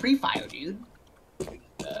does his pre-fire, dude.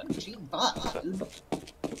 Cheating butt, dude.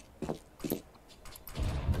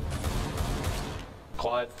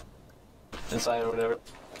 Quad. Inside or whatever.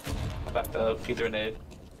 Back to P3 nade.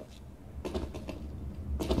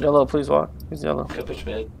 Yellow, please walk. He's yellow. Could push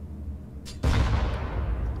mid.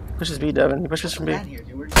 Pushes B, Devin. He pushes from B. Down here,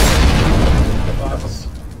 dude. We're Box.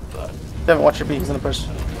 Devin, watch your B. He's gonna push.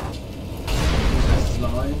 That's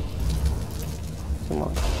 9. Come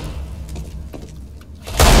on.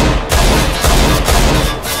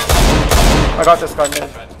 I got this guy, man.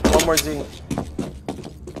 One more Z.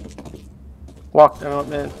 Walk them up,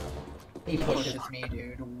 man. He pushes me,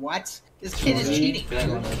 dude. What? This kid is cheating,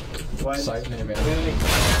 dude. What? Side name, man.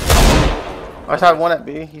 I just have one at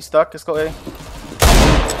B. He's stuck. Let's go A.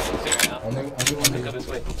 Only one. Go this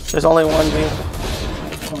way. There's only one B.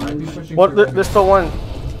 Might be pushing What? through There's still one.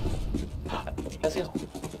 That's it.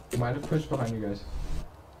 Might have pushed behind you guys.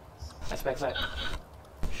 That's backside.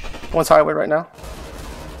 One's highway right now.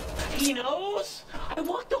 He knows. I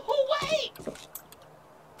walked the whole way.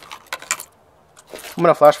 I'm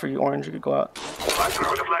gonna flash for you, Orange. You could go out. I'm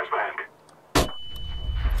throwing a flashbang.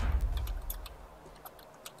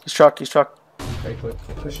 He's truck. Fake clip.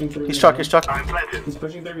 Pushing 30. He's truck. I'm planted. He's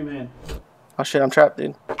pushing 30 man. Oh shit, I'm trapped,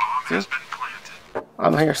 dude. See?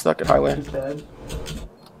 I'm here stuck at highway. He's dead.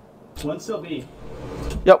 One still B.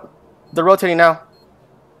 Yep. They're rotating now.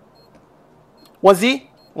 One Z,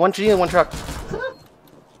 one G, and one truck.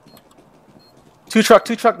 Two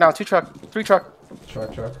truck now. Three truck. Truck.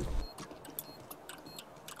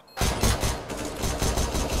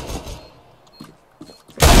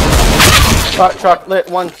 Truck lit.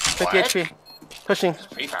 50 HP. Pushing.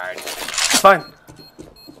 Pretty fired. It's fine.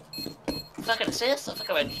 Fucking assist. I think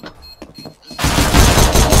I went.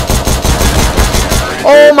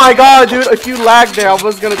 Oh my god, dude. If you lagged there, I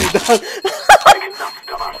was gonna be done.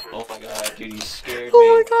 Oh my god, dude, you scared me.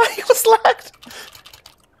 Oh my god, he was lagged.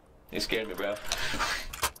 You scared me, bro.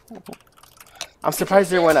 I'm surprised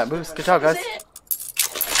they went at boost. Good job, guys.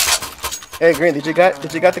 Hey, Green, did you got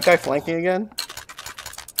the guy flanking again?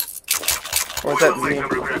 Or is that Z?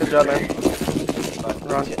 Good job, man.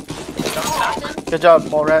 Ron. Good job,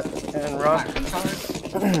 Ballrat and Ron.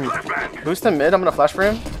 Boost him mid. I'm gonna flash for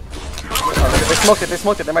him. Oh, they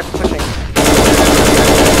smoked it. They might be pushing.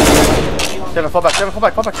 Devin, fall back. Devin, go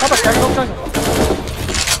jungle.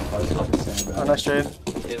 Oh, nice trade.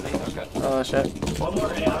 Oh, shit. One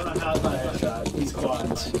more A. I don't know how I headshot. He's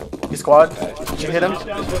quads. He squad. Did you hit him?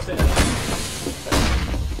 Knockdown, what's it?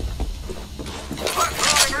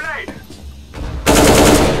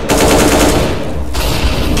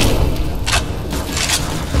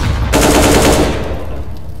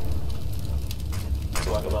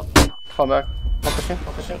 Throwing a grenade. Fall back. I'll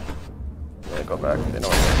push him. Yeah, go back. They know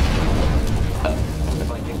what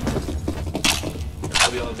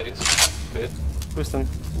I'll be on the base. Good. Boost him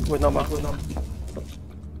with no box.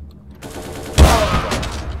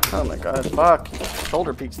 Oh my god, fuck.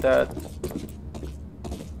 Shoulder peak stat.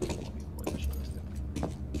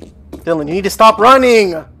 Dylan, you need to stop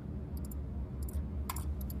running! Now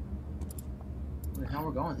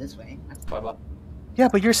we're going this way. Yeah,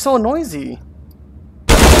 but you're so noisy.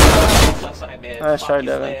 Left side, man. Nice try, Fuck you,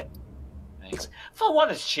 Devin. Sled. Thanks. For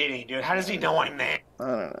what is cheating, dude? How does he know I'm there? I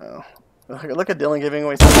don't know. Look at Dylan giving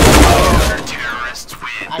away something.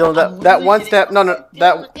 Dylan, that one step. No,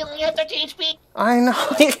 that. Dylan, you have 13 HP. I know.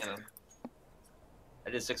 I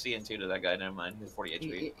did 60 and 2 to that guy. Never mind. He was 40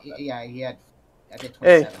 HP. Yeah, he had. I did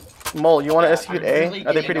Hey, 27. Mole, you want to Yeah, execute I'm A? really Are they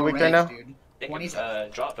getting pretty no weak right range, now? dude. They 20 can,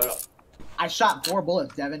 drop. I shot 4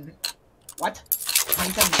 bullets, Devin. What?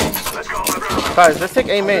 27 minutes? Let's go, my brother. Guys, let's take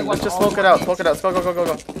A main. Let's just smoke it out. Smoke it out. Let's go, go, go, go,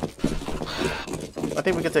 go. I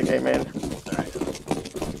think we can take A main.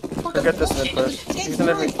 Forget this mid push. It's He's in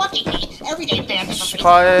every. literally fucking me. Everyday fans.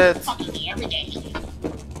 Quiet. Fucking me every day.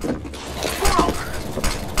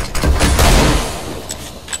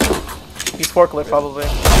 He's forklift probably.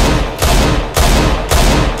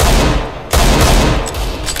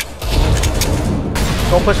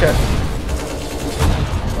 Don't push it.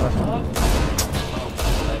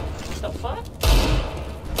 What the fuck?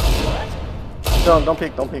 What? Don't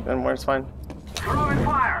peek anymore. It's fine. Throwing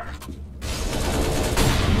fire.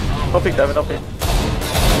 Don't peek, Devin. Don't peek.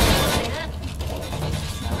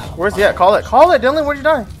 Where's he at? Call it, Dylan. Where'd you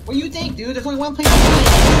die? What do you think, dude? There's only one place to play.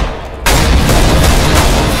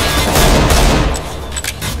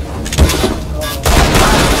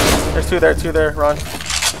 There's two there, Ron.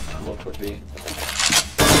 Look for B.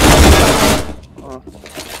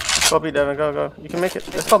 Go B, Devin. Go. You can make it.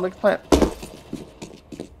 Let's go. Make a plant.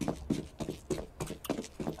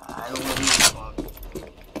 I don't know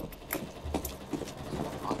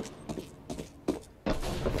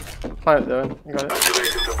who Plant it, Devin. You got it.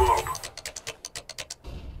 Activating the bomb.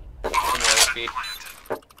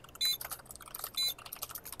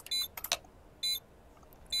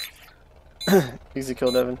 Easy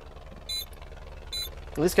kill, Devin.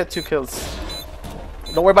 At least get 2 kills.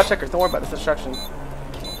 Don't worry about checkers. Don't worry about this distraction.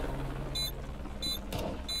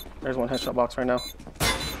 There's one headshot box right now.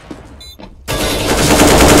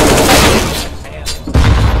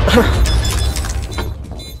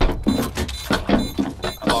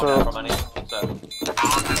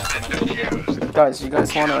 Guys, you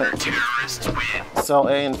guys wanna sell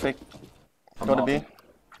A and fake go to B?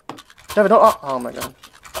 Devin, don't. Oh my god.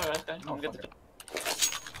 Alright, okay. Come on,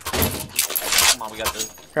 we got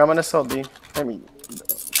this. Here, I'm gonna sell B. I mean,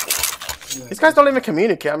 these guys don't even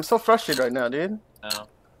communicate. I'm so frustrated right now, dude. No.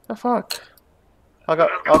 The fuck? I'll get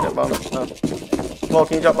bombed. No. Well,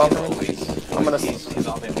 can you drop bomb for me? I'm gonna. He's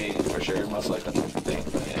on maybe for sure, most likely.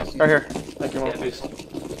 Right here. Thank you, Yeah, Mom.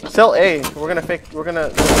 boost. Sell A. We're gonna fake. We're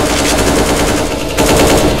gonna.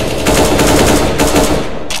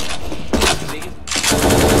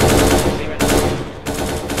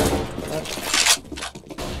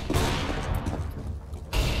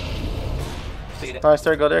 Nice.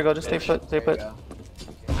 There you go. Just stay put.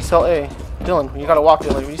 Sell A. Dylan, you gotta walk,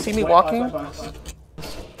 Dylan. When you see me walking,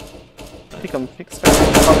 pick him. Pick space. Try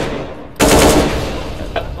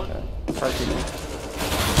to pick him.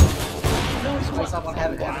 Place up on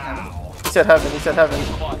heaven. He said heaven.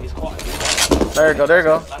 He's quad. There you go.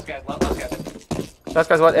 Last guy. Last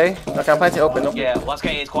guy's what? A? Okay, I'm planting open. No? Yeah, last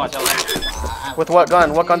guy is quad. Tell him. With what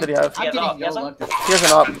gun? What gun did he have? I'm Yeah, getting yes, no luck this He has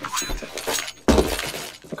an op.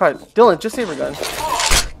 Okay, Dylan, just save your gun.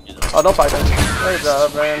 Oh, don't fight him. Great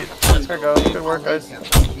job, man. There you go. Good work, guys. I'm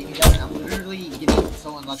literally getting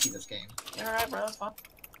so unlucky this game. Alright, bro, that's fine.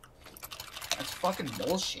 That's fucking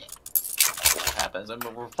bullshit. Happens. I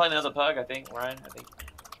mean, we're playing as a pug, I think, Ryan.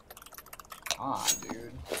 Ah,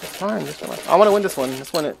 dude. It's fine. Just relax. I want to win this one.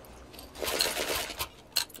 Let's win it.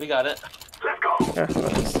 We got it. Let's go. Yeah, I'm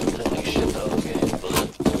Shit, though. Okay.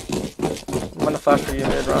 gonna flash for you,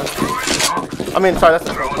 mid, Ron. I mean, sorry, that's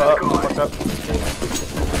the fuck up.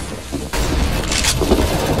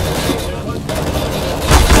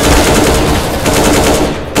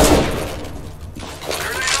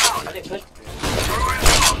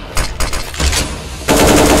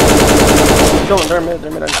 Dylan, they're mid.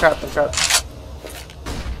 I'm trapped. I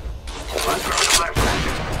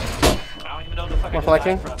don't even know the fucking. More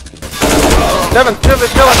flanking. Devin,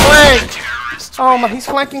 flank! Oh my, he's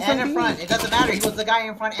flanking And in from front. B. It doesn't matter. He was the guy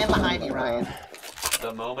in front and behind me, Ryan.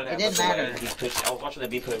 The moment It I didn't looked matter. away, he pushed. I was watching the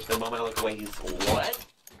B push. The moment I looked away, he's what?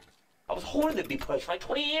 I was holding the B push for like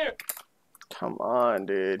 20 years. Come on,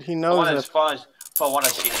 dude. He I knows want it. to sponge for one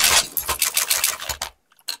of cheating.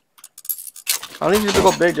 I need you to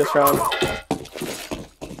go big this round.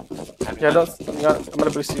 Happy Yeah, don't. I'm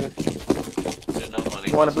gonna boost you. There's no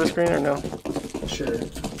money. You want a boost screen or no? Sure.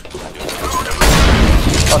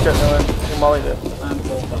 Fuck it, no. You mollied it. I'm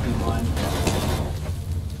full fucking blind.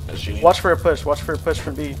 Is she? Watch for a push. Watch for a push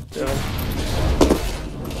from B. Dylan.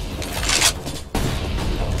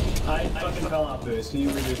 I fucking fell off boost. Can you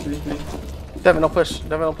reboost me? Devin, don't push.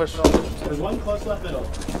 Devin, don't push. There's one close left middle.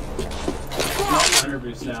 Not under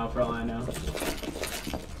boost now, for all I know.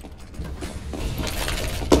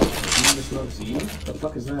 You just smoke Z? The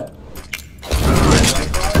fuck is that?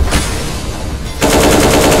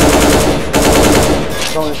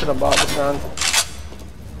 Someone should have bought this round.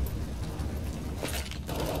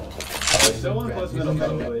 There's still one close middle,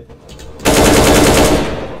 probably.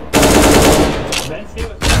 Ben, stay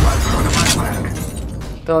with me.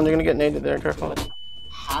 Dylan, you're gonna get naded there. Careful.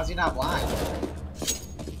 How's he not blind?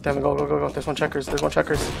 Devin, go, go, go, go. There's one checkers. There's one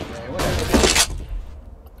checkers. Okay, whatever.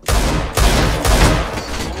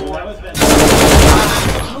 Ooh, that was Ben.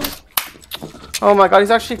 Oh my god, he's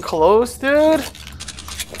actually close, dude.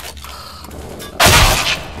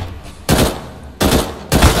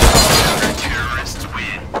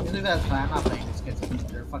 Usually that's fine. I'm not playing these kids.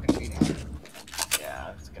 They're fucking cheating.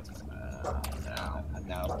 Yeah, it's good.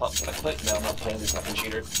 No, I'm not playing this fucking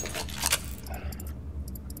cheater.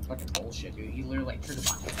 Fucking bullshit, dude. He literally like trigger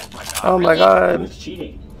button. Oh my god. Oh my god. Who's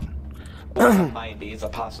cheating? Might be. It's a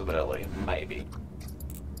possibility. Might be.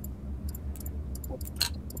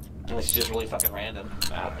 It's just really fucking random.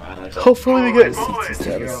 I don't know. Hopefully we get CT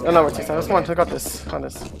status. Oh no, we're CT status. Come on, check out this. On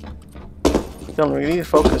this. Dylan, we need to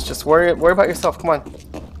focus. Just worry about yourself. Come on.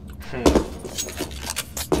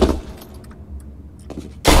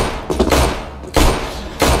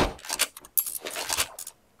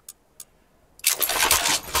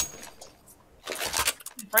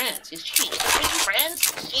 Friends, he's cheating. Friends,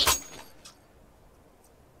 cheat.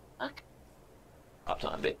 Fuck. Up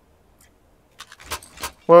time, bit.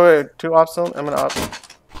 Wait, 2 ops zone. I'm gonna op.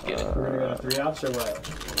 We're gonna go 3 ops or what?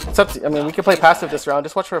 It's up to. I mean, we can play passive this round.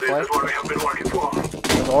 Just watch for a flank. This is what we have been working for.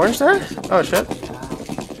 There's orange there? Oh shit.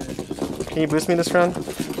 Can you boost me this round?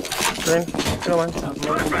 Green? You don't mind. I'm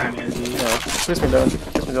looking at man, dude. No. Boost me, Dylan.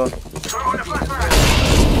 Boost me, Dylan. Throw in the flashbang.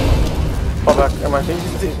 Fall back. Never mind.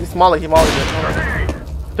 He's molly. He mollied it.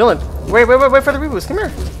 Dylan, wait for the reboost. Come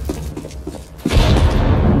here.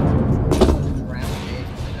 Random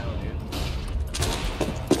gauge, no, dude.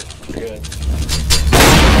 Good.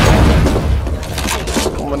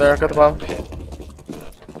 Come on there. Got the bomb.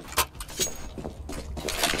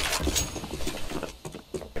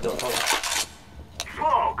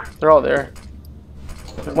 Smoke. They're all there.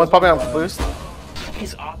 One's popping out for boost.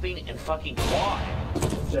 He's opping and fucking quad.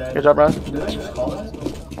 Dead. Good job, Ron. Did I just call that?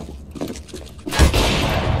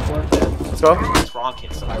 Let's go. What's wrong,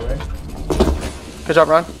 kids? Highway. Good job,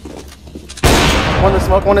 Ron. One in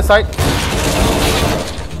smoke, one in sight.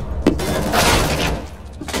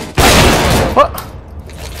 What?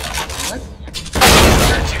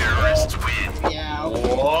 Yeah,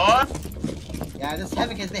 okay. What? Yeah, this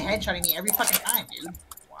Havoc has been headshotting me every fucking time, dude.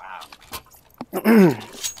 Wow.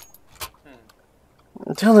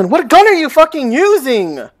 Dylan, what gun are you fucking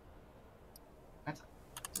using?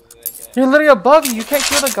 You're literally above you. You can't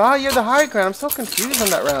kill the guy. You're the high ground. I'm so confused on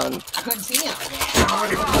that round. I couldn't see him.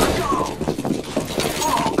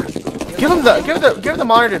 Give the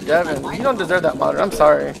monitor to Devin. You don't deserve that monitor. I'm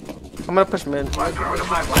sorry. I'm gonna push mid. Throw in the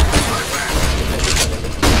flashbang.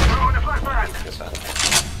 It's fine.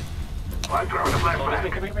 I'm throwing the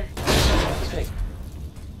flashbang. Come here. It's big.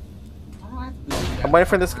 I'm waiting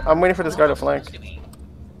for this. I'm waiting for this guy to flank.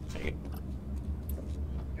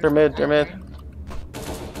 They're mid. They're mid.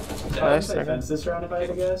 Nice. Play fence this round if I had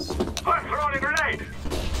to guess. I'm throwing a grenade.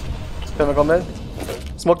 Devin, go mid.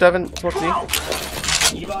 Smoke Devin. Smoke Z.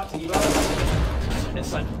 E-box. It's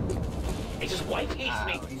fine. He just white paced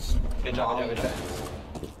me. Good job.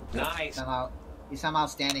 Nice. He's somehow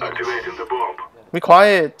standing in Activating the bomb. Be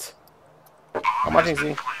quiet. I'm watching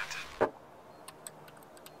Z.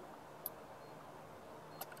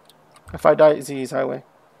 If I die, Z is highway.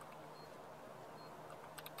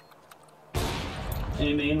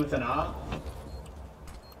 Any main with an op?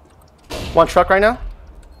 One truck right now.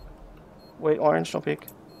 Wait, orange, don't peek.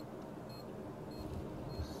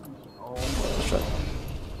 Truck.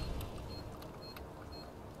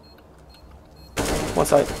 One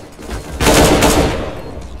side.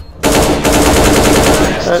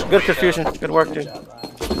 Good confusion. Good work, dude.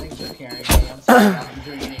 Thanks for carrying me. I'm sorry. I'm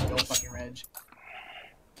sure you didn't go fucking reg.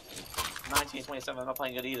 1927. I'm not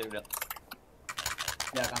playing good either. Though.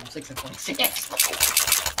 Yeah, I'm 6 and 26.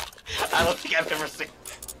 I don't think I've ever seen.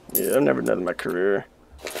 Yeah, I've never done it in my career.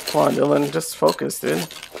 Come on, Dylan. Just focus, dude. This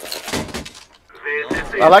is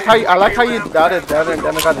I like how you doubted Devin.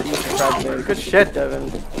 Devin got the decent try, man. Good shit, Devin.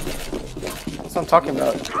 That's what I'm talking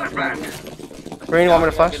about. Green, you want me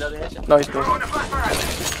to flash? No, he's good.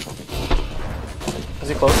 Is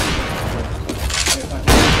he close?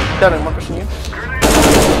 Devin, one pushing you.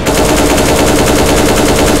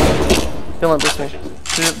 Dylan, boost me.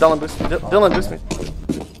 Dylan, boost me. Dylan, boost me.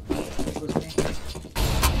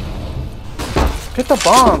 Get the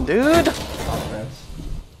bomb, dude.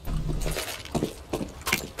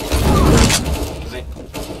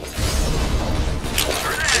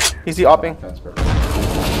 He's the opping.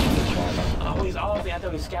 Oh, he's all the I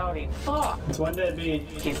thought he was scouting. Fuck. It's one dead B.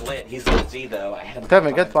 He's lit. He's lit Z though. I had him.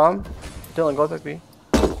 Devin, get bomb. Dylan, go with B.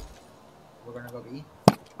 We're gonna go B.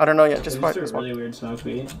 I don't know yet. Just This fight. is a really weird smoke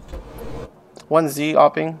B. One Z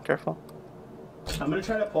opping. Careful. I'm gonna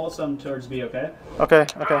try to pull some towards B, okay? Okay.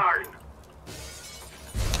 Okay. Darn.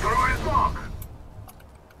 Throwing smoke.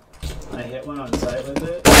 I hit one on site with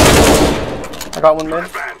it. I got one mid.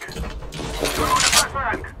 Bang. Throwing a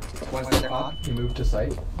flashbang. One's there on. He moved to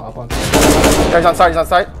site. Hop on. Yeah, he's on site. He's on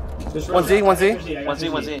site. Just One Z, one Z. I got 1Z,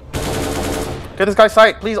 1Z. Get this guy's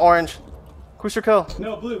sight, please. Orange. Who's your kill?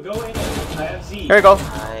 No, blue, go in. I have Z. Here you go.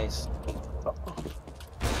 Nice.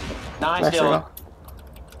 Nice, Nice, there you Dylan. go.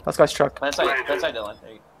 That's guy's truck. That's side, Dylan.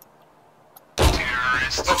 There you go.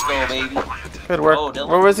 Let's go, baby. Good work. Oh, Dylan.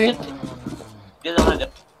 Where was he? Dylan,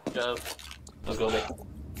 go. Let's go, baby.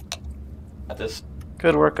 Got this.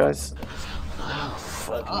 Good work, guys. Oh,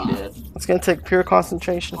 fuck, he did. It's gonna take pure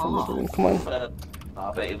concentration from this game. Come on.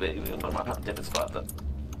 Oh, baby. I'm on a different spot, though.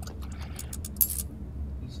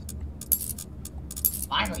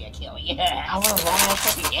 Finally a kill. Yeah. I want to run that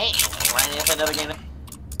fucking game. Running up another game.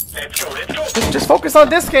 Let's go, let's go. Just focus on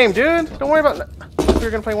this game, dude. Don't worry about. If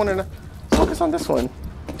you're gonna play one in a. Focus on this one.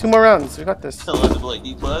 2 more rounds. We got this. Still on the Blake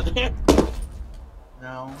D blood.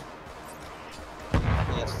 No.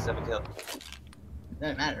 Yes, 7 kill.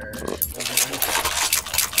 Doesn't matter.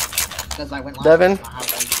 Because I went last. Devin? How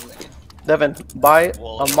do I do it? Devin, buy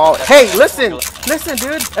a molly. Hey, listen,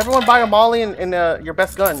 dude. Everyone buy a molly and your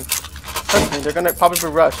best gun. Trust me, they're gonna probably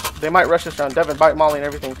rush. They might rush this round. Devin, buy molly and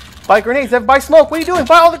everything. Buy grenades. Devin, buy smoke. What are you doing?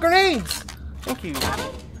 Buy all the grenades. Thank you.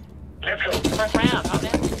 Let's go. First round, calm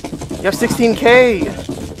down. You have 16K.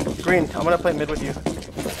 Green, I'm gonna play mid with you.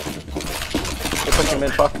 They're pushing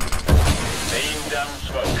mid. Fuck. Laying down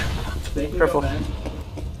smoke. They can Careful. go back.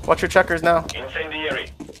 Watch your checkers now. Incendiary.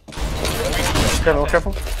 Devin,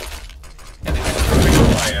 careful.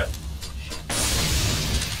 Fire.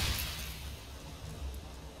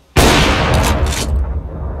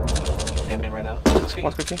 Aim in right now.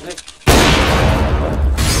 150. Fire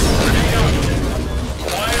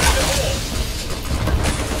in the hole.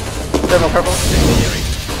 Devin, careful.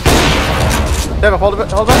 Devin, hold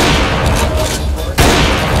it. Hold it.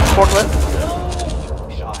 Forklift.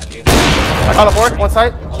 Shot, dude. I got a fork. One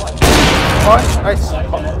side. Oh, nice.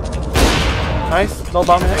 Side dead. Nice. No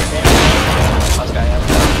bomb here. Last guy out.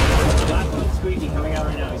 Last one's squeaky coming out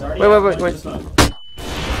right now. He's already Wait, out. wait, wait, wait. Just smoke.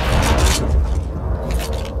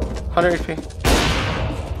 100 HP.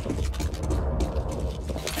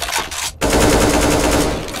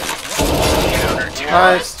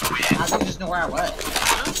 Nice. How do you just know where I was?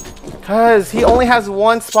 Cause he only has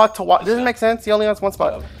one spot to watch. Doesn't make sense. He only has one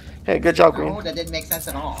spot. Hey, good job, Green. No, that didn't make sense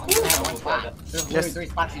at all. I only had one spot. There's literally Yes. 3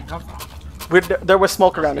 spots you come from. There was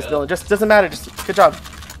smoke around us, Dylan. Just doesn't matter. Just good job.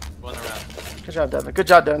 One around. Good job, Devin. Good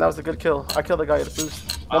job, Devin. That was a good kill. I killed the guy at the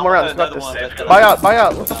boost. One more I'll round. put Let's got another this. one. Buy out. Buy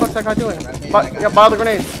out. What the fuck's that guy doing? Yeah, buy all the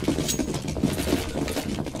grenades.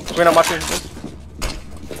 Green, I'm watching this.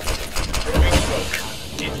 Throwing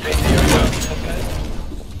smoke. Incendiary out.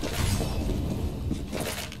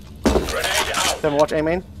 Grenade out. Devin, watch A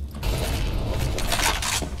main.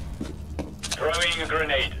 Throwing a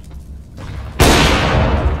grenade.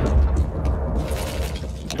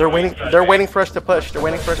 They're waiting. They're waiting for us to push. They're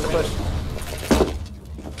waiting for us to push.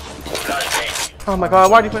 Flashbang. Oh my God!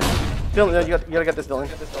 Why do you push? Dylan, you gotta get this, Dylan.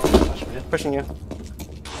 Pushing you.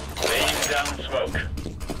 Laying down smoke.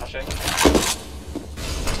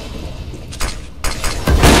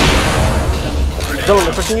 Dylan,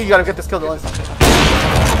 they're pushing you. You gotta get this kill, Dylan.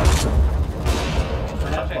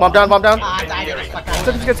 Bomb down. Bomb down. Ah, I died in this fuck out.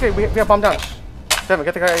 Get. We have bomb down. Devin,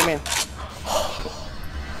 get the guy A main.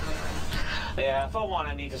 Yeah, if I want,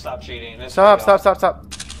 I need to stop cheating. This Stop.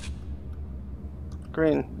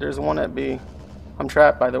 Green, there's one at B. I'm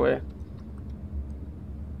trapped, by the way.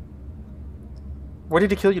 Where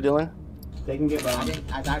did he kill you, Dylan? They can get bombed.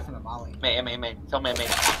 I died from the volley. Main. Tell me, main.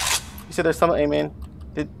 You said there's some A main.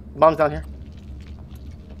 Bomb's down here.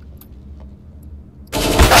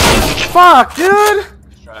 Fuck, dude!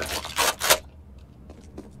 Try.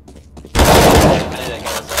 I did that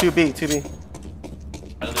 2B, 2B.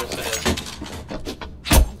 I know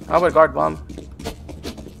there's I would guard bomb.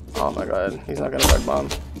 Oh my god, he's not gonna guard bomb.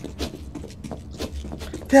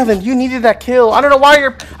 Devin, you needed that kill. I don't know why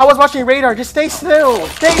you're. I was watching radar. Just stay still.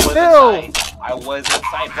 Stay still. I was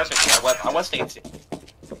inside. I was staying still.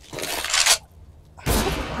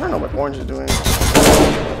 I don't know what orange is doing.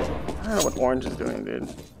 I don't know what orange is doing, dude.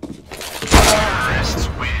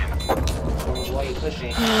 Why are you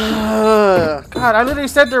pushing? God, I literally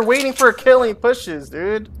said they're waiting for a kill and he pushes,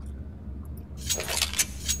 dude.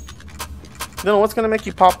 Dylan, what's gonna make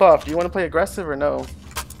you pop up? Do you want to play aggressive or no?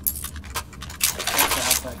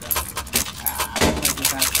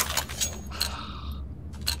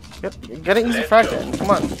 Get an easy frag then.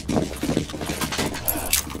 Come on.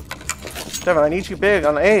 Devin, I need you big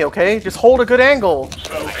on A, okay? Just hold a good angle.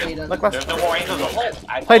 Like last. There's no more angles to hold.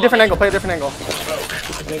 Play a different angle. Play a different angle.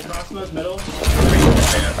 They cross smoke middle.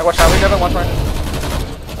 I watch Highway, Devin. Watch mine.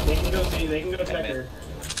 They can go C. They can go checker.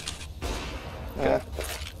 Yeah.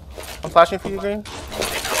 I'm flashing for you, Green.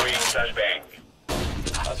 Deploying flashbang.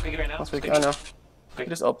 I'll speak it right now. I'll speak. I know. You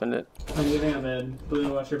just opened it. I'm leaving on mid.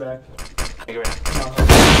 Blue, watch your back. Speak it right now.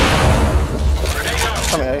 Grenade out.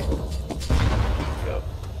 Come here, A. Go.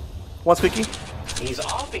 One squeaky. He's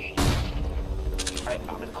offing. Alright,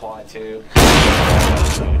 I'm in quad too.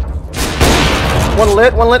 One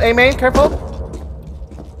lit, A main. Careful.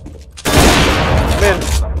 Mid.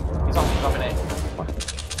 He's off in A.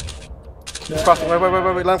 Crossing. Wait.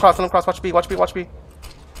 Let him cross. Watch B. Watch B.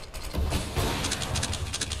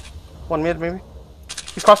 One mid, maybe.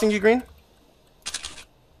 He's crossing you, Green.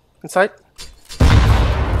 Inside.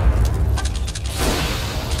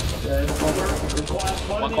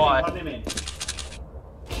 One quad.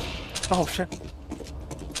 Oh shit.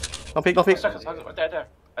 Don't peek.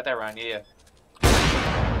 Right there, Ryan. Yeah.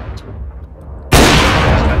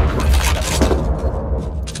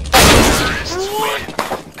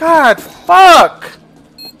 God, fuck!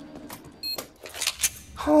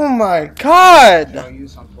 Oh my god! Show you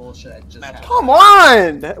some bullshit that just happened. Come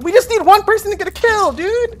on! We just need one person to get a kill,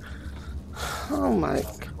 dude! Oh my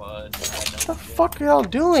god. What the fuck are y'all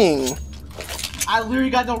doing? I literally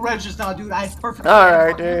got no red just now, dude. I perfectly.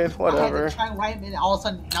 Alright, dude, I whatever. had to try and wipe it, and all of a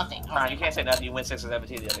sudden, nothing. Ryan, you can't say nothing. You win 6 or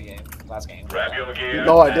 17 the other game. Last game. Grab your gear.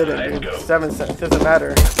 No, I and didn't, let's dude. go. 7 cents. Doesn't matter.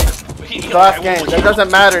 Last game. That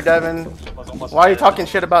doesn't matter, Devin. Why are you talking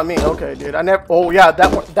shit about me? Okay, dude. I never. Oh yeah,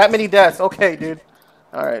 that many deaths. Okay, dude.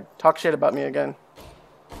 All right, talk shit about me again.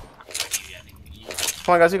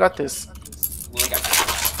 Come on, guys, you got this.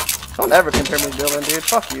 Don't ever compare me to Dylan, dude.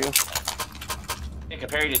 Fuck you. Yeah,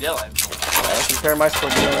 compare you to Dylan. I compare my score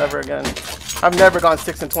to Dylan ever again. I've never gone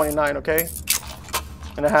 6 and 29. Okay.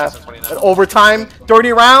 And a half. And overtime,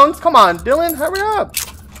 30 rounds. Come on, Dylan, hurry up.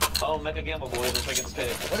 Oh, Mega Gamble boys, let's make it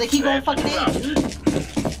spit. Well, they keep going fucking A, dude.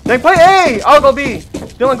 They play A. I'll go B.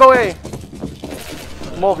 Dylan, go A.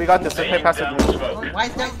 Mo, we got this. Let's play passive. Down smoke. Why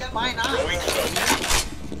is that mine not? Throwing smoke.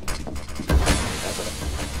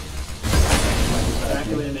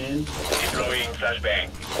 Activate main. Deploying flashbang.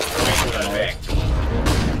 Throwing flashbang.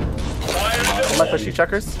 Fire I in might push you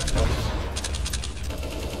checkers. Of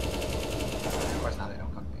course not, they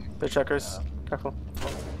don't come here. The checkers. Careful.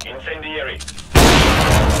 the incendiary.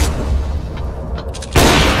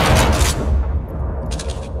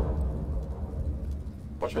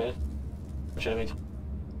 Watch me. Watch enemy.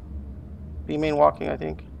 B main walking, I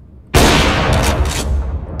think.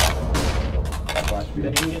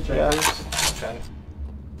 They can get Yeah. checkers.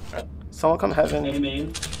 Someone come A heaven.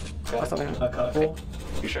 main. That's not him. A couple.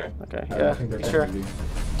 You sure? Okay, I yeah. don't think they're You sure? gonna be.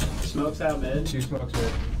 Smokes out mid. 2 smokes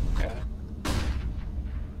mid. Okay.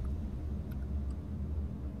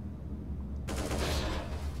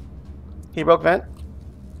 He broke vent.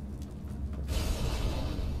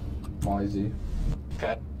 Molly Z.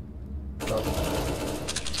 Okay.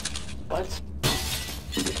 What?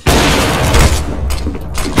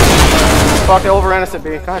 Fuck, they overran us at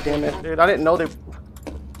B. God damn it, dude. I didn't know they.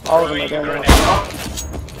 All of them are down there.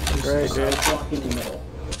 Great, dude. Walk in the middle.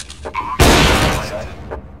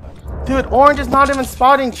 Dude, Orange is not even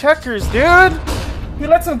spotting checkers, dude. He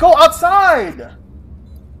lets him go outside.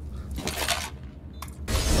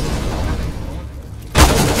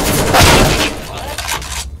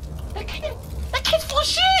 That kid's full of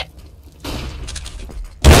shit!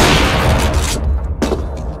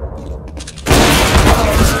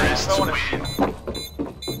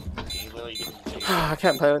 I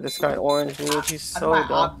can't play with this guy Orange, dude. He's How so do my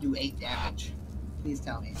dumb. op do 8 damage? Please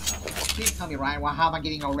tell me. Please tell me, Ryan. How am I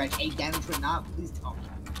getting a red 8 damage right now? Please tell me.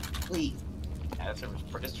 Please. Yeah, this term is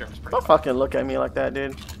pretty Don't fucking look at me like that,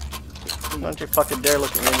 dude. Don't you fucking dare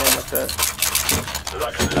look at me again like that.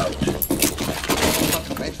 Lock and load.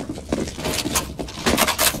 Fucking red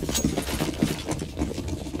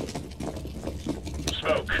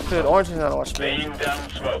Dude, orange is not watch me. Laying down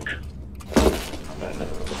smoke.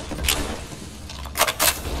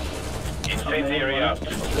 Incendiary out.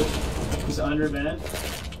 He's under man.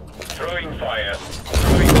 Throwing fire.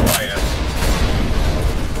 Throwing fire.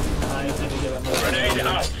 I think to give him Grenade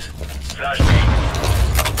out. Flashbang.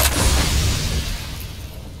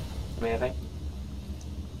 Man, I think.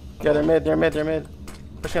 Yeah, they're mid.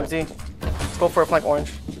 Push him, Z. Let's go for a flank orange.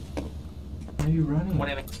 Where are you running? One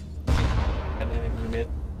enemy. And then in the mid.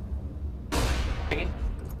 Pick it.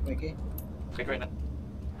 Okay. Pick right now.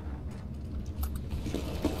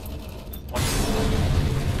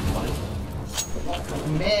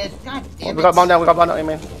 Mid. God damn it. We got bomb down, I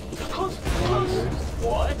mean.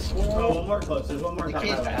 What? Oh, one more close. There's one more The top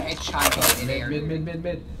kid's right. headshot in air.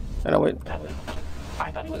 Mid. I know, wait.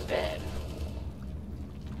 I thought he was dead.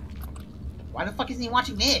 Why the fuck isn't he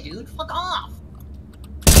watching mid, dude? Fuck off.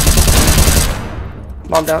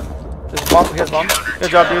 Bomb down. There's bomb. He has bomb.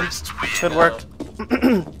 Good job, dude. Good work.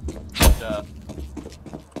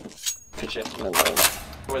 Good shit. They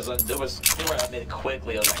were out mid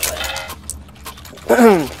quickly. I was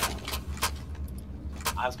like,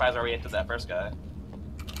 I'm surprised I reacted that first guy.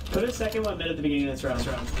 Put a second one mid at the beginning of this round.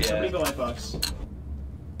 Yeah. Somebody go white box.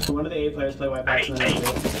 So one of the A players play white box and then I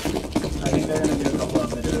think they're gonna do a couple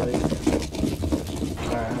of mid early.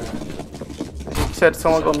 Alright. Said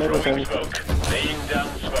someone go mid with him. Throwing smoke. Laying down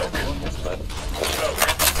smoke. Smoke.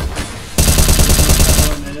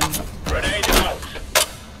 One mid. Grenade out.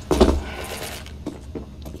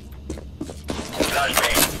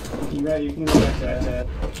 Flashbang. You can go back to that.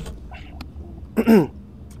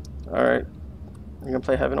 Alright. You're gonna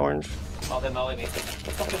play Heaven Orange. Oh, they molly me.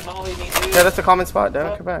 Fucking molly me, dude. Yeah, that's a common spot,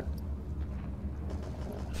 Devin. Come back.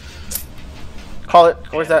 Call it.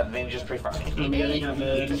 Where's that? Then just pre-fire. I'm getting up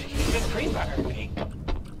mid. He just pre-fire me.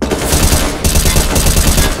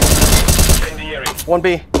 Incendiary.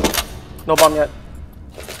 1B. No bomb yet.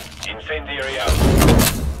 Incendiary out.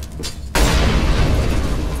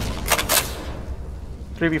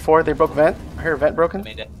 3v4. They broke vent. I hear vent broken.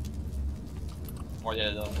 Made it. More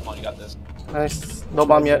dead though. Come on, you got this. Nice. No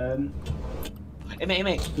bomb yet. Aim.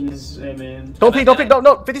 He's a man. Don't peek.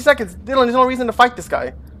 No. 50 seconds. Dylan, there's no reason to fight this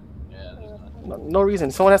guy. Yeah, there's not. No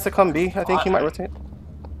reason. Someone has to come B. I think he might rotate.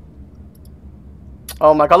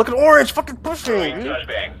 Oh my god, look at orange fucking pushing. Throwing Dude.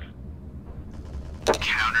 flashbang.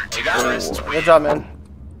 You got this. Good job, man.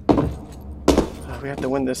 We have to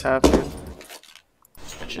win this half, dude.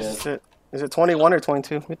 This is it. Is it 21 or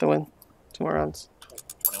 22? We have to win. 2 more rounds.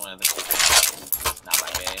 21 of this. Not my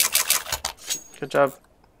game. Good job.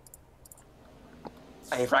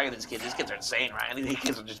 I hate fragging these kids. These kids are insane, right? These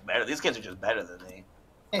kids are just better. These kids are just better than me.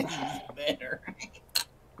 It's better.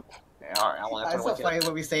 They are. I want to That's so funny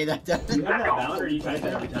when we say that. You have that bound or you type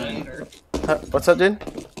it every time? What's up, dude?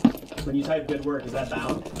 When you type good work, is that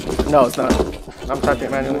bound? No, it's not. I'm typing it You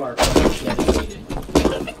manually. are.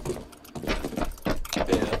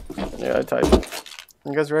 Yeah, I type.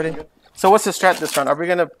 You guys ready? So what's the strat this round? Are we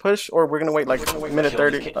gonna push or we're gonna wait like minute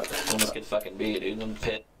 30? This kid fucking beat, dude. In the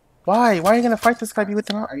pit. Why? Why are you gonna fight this guy? Be with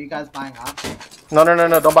him out? Are you guys buying up? No.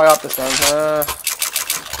 Don't buy off this round.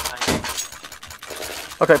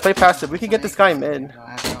 Okay, play passive. We can get this guy mid. No,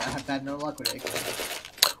 I have had no luck with it.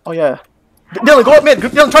 Oh yeah. Dylan, go up mid.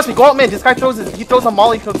 Dylan, trust me. Go up mid. This guy throws a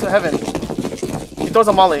molly to heaven. He throws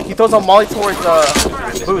a molly. towards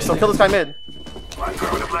boost. So kill this guy mid.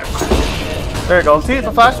 There you go. See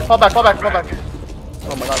the flash? Fall back. Oh my god,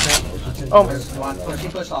 man. Oh.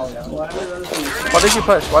 Why did you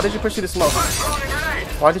push? Why did you push through the smoke?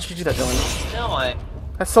 Why did you do that, Dylan? No, I.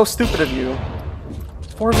 That's so stupid of you.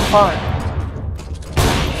 4v5.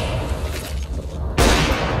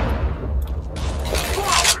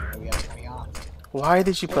 Why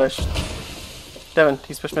did you push? Devin,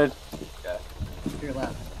 he's pushed mid. Okay. To your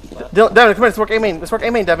left. Devin, come here. Let's work A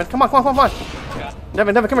main. Devin. Come on. Okay.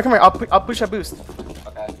 Devin, come here. I'll push that boost.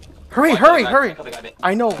 Okay. Hurry. Kill the guy mid.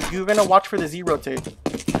 I know. You're gonna watch for the Z rotate.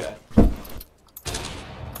 Okay.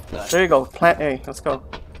 There you go. Plant A. Let's go.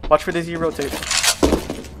 Watch for the Z rotate.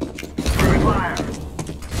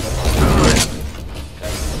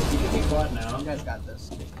 You guys got this.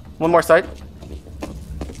 One more side.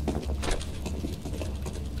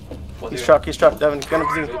 He's struck. Devin, get him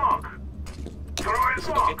Z.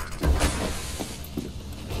 Truck.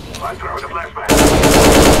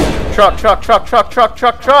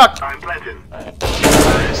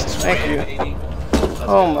 Thank you.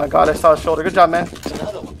 Oh my god, I saw his shoulder. Good job, man.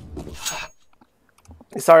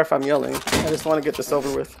 Sorry if I'm yelling. I just want to get this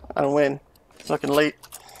over with. I don't win. It's looking late.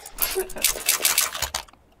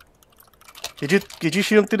 Did you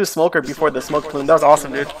shoot him through the smoke or before the smoke plume? That was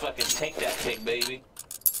awesome, dude. Fucking take that kick, baby.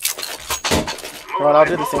 Ron, I'll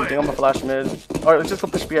do the same thing. I'm gonna flash mid. Or let's just go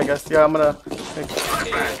push B, I guess. Yeah, I'm gonna.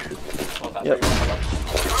 Yep.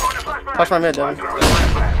 Flash my mid, Devin.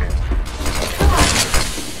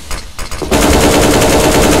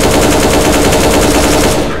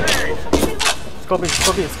 Go B,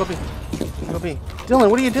 go B, go B. Go B. Dylan,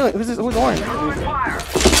 what are you doing? Who's orange?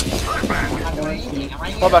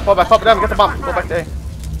 Fall back, down, get the bomb. Go back to A.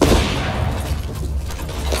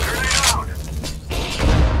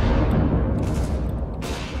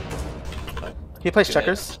 He plays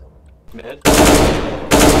checkers. Mid.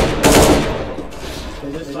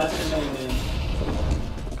 They just left in main, man.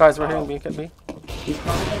 Guys, we're hitting B, get B. He's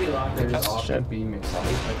probably gonna be locked in. There's option B mix. Are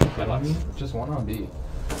you kidding me? Just one on B.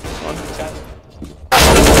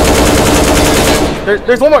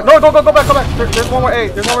 There's one more. No, go back. There's one more A.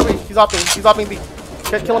 There's one more B. He's opting B.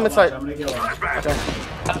 Kill him inside. I'm gonna kill him. Okay.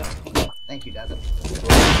 Thank you, Devin.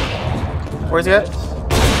 Where's he at?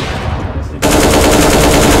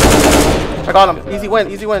 I got him. Easy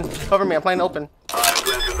win. Cover me. I'm playing open.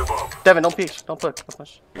 Devin, don't peek. Don't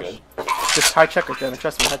push. Good. Just high checkers, Devin.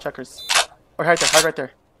 Trust me, high checkers. Or hide right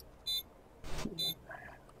there.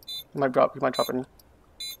 You might drop it.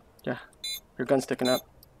 Yeah. Your gun's sticking up.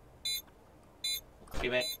 B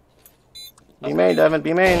main. B main, Devin.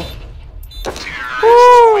 B main.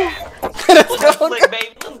 Woo! Let's go. Flick,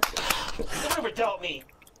 baby. Don't ever doubt me.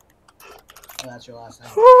 Oh, that's your last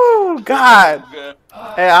name. Woo, God. Good.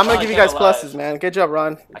 Hey, I'm gonna I give you came guys alive. pluses, man. Good job,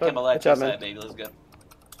 Ron. I came alive. Good job, man. Baby. Let's go.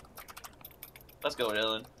 Let's go,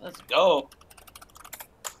 Dylan. Let's go.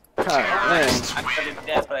 God, man. I didn't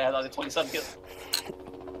dance, but I had like 20 something kills.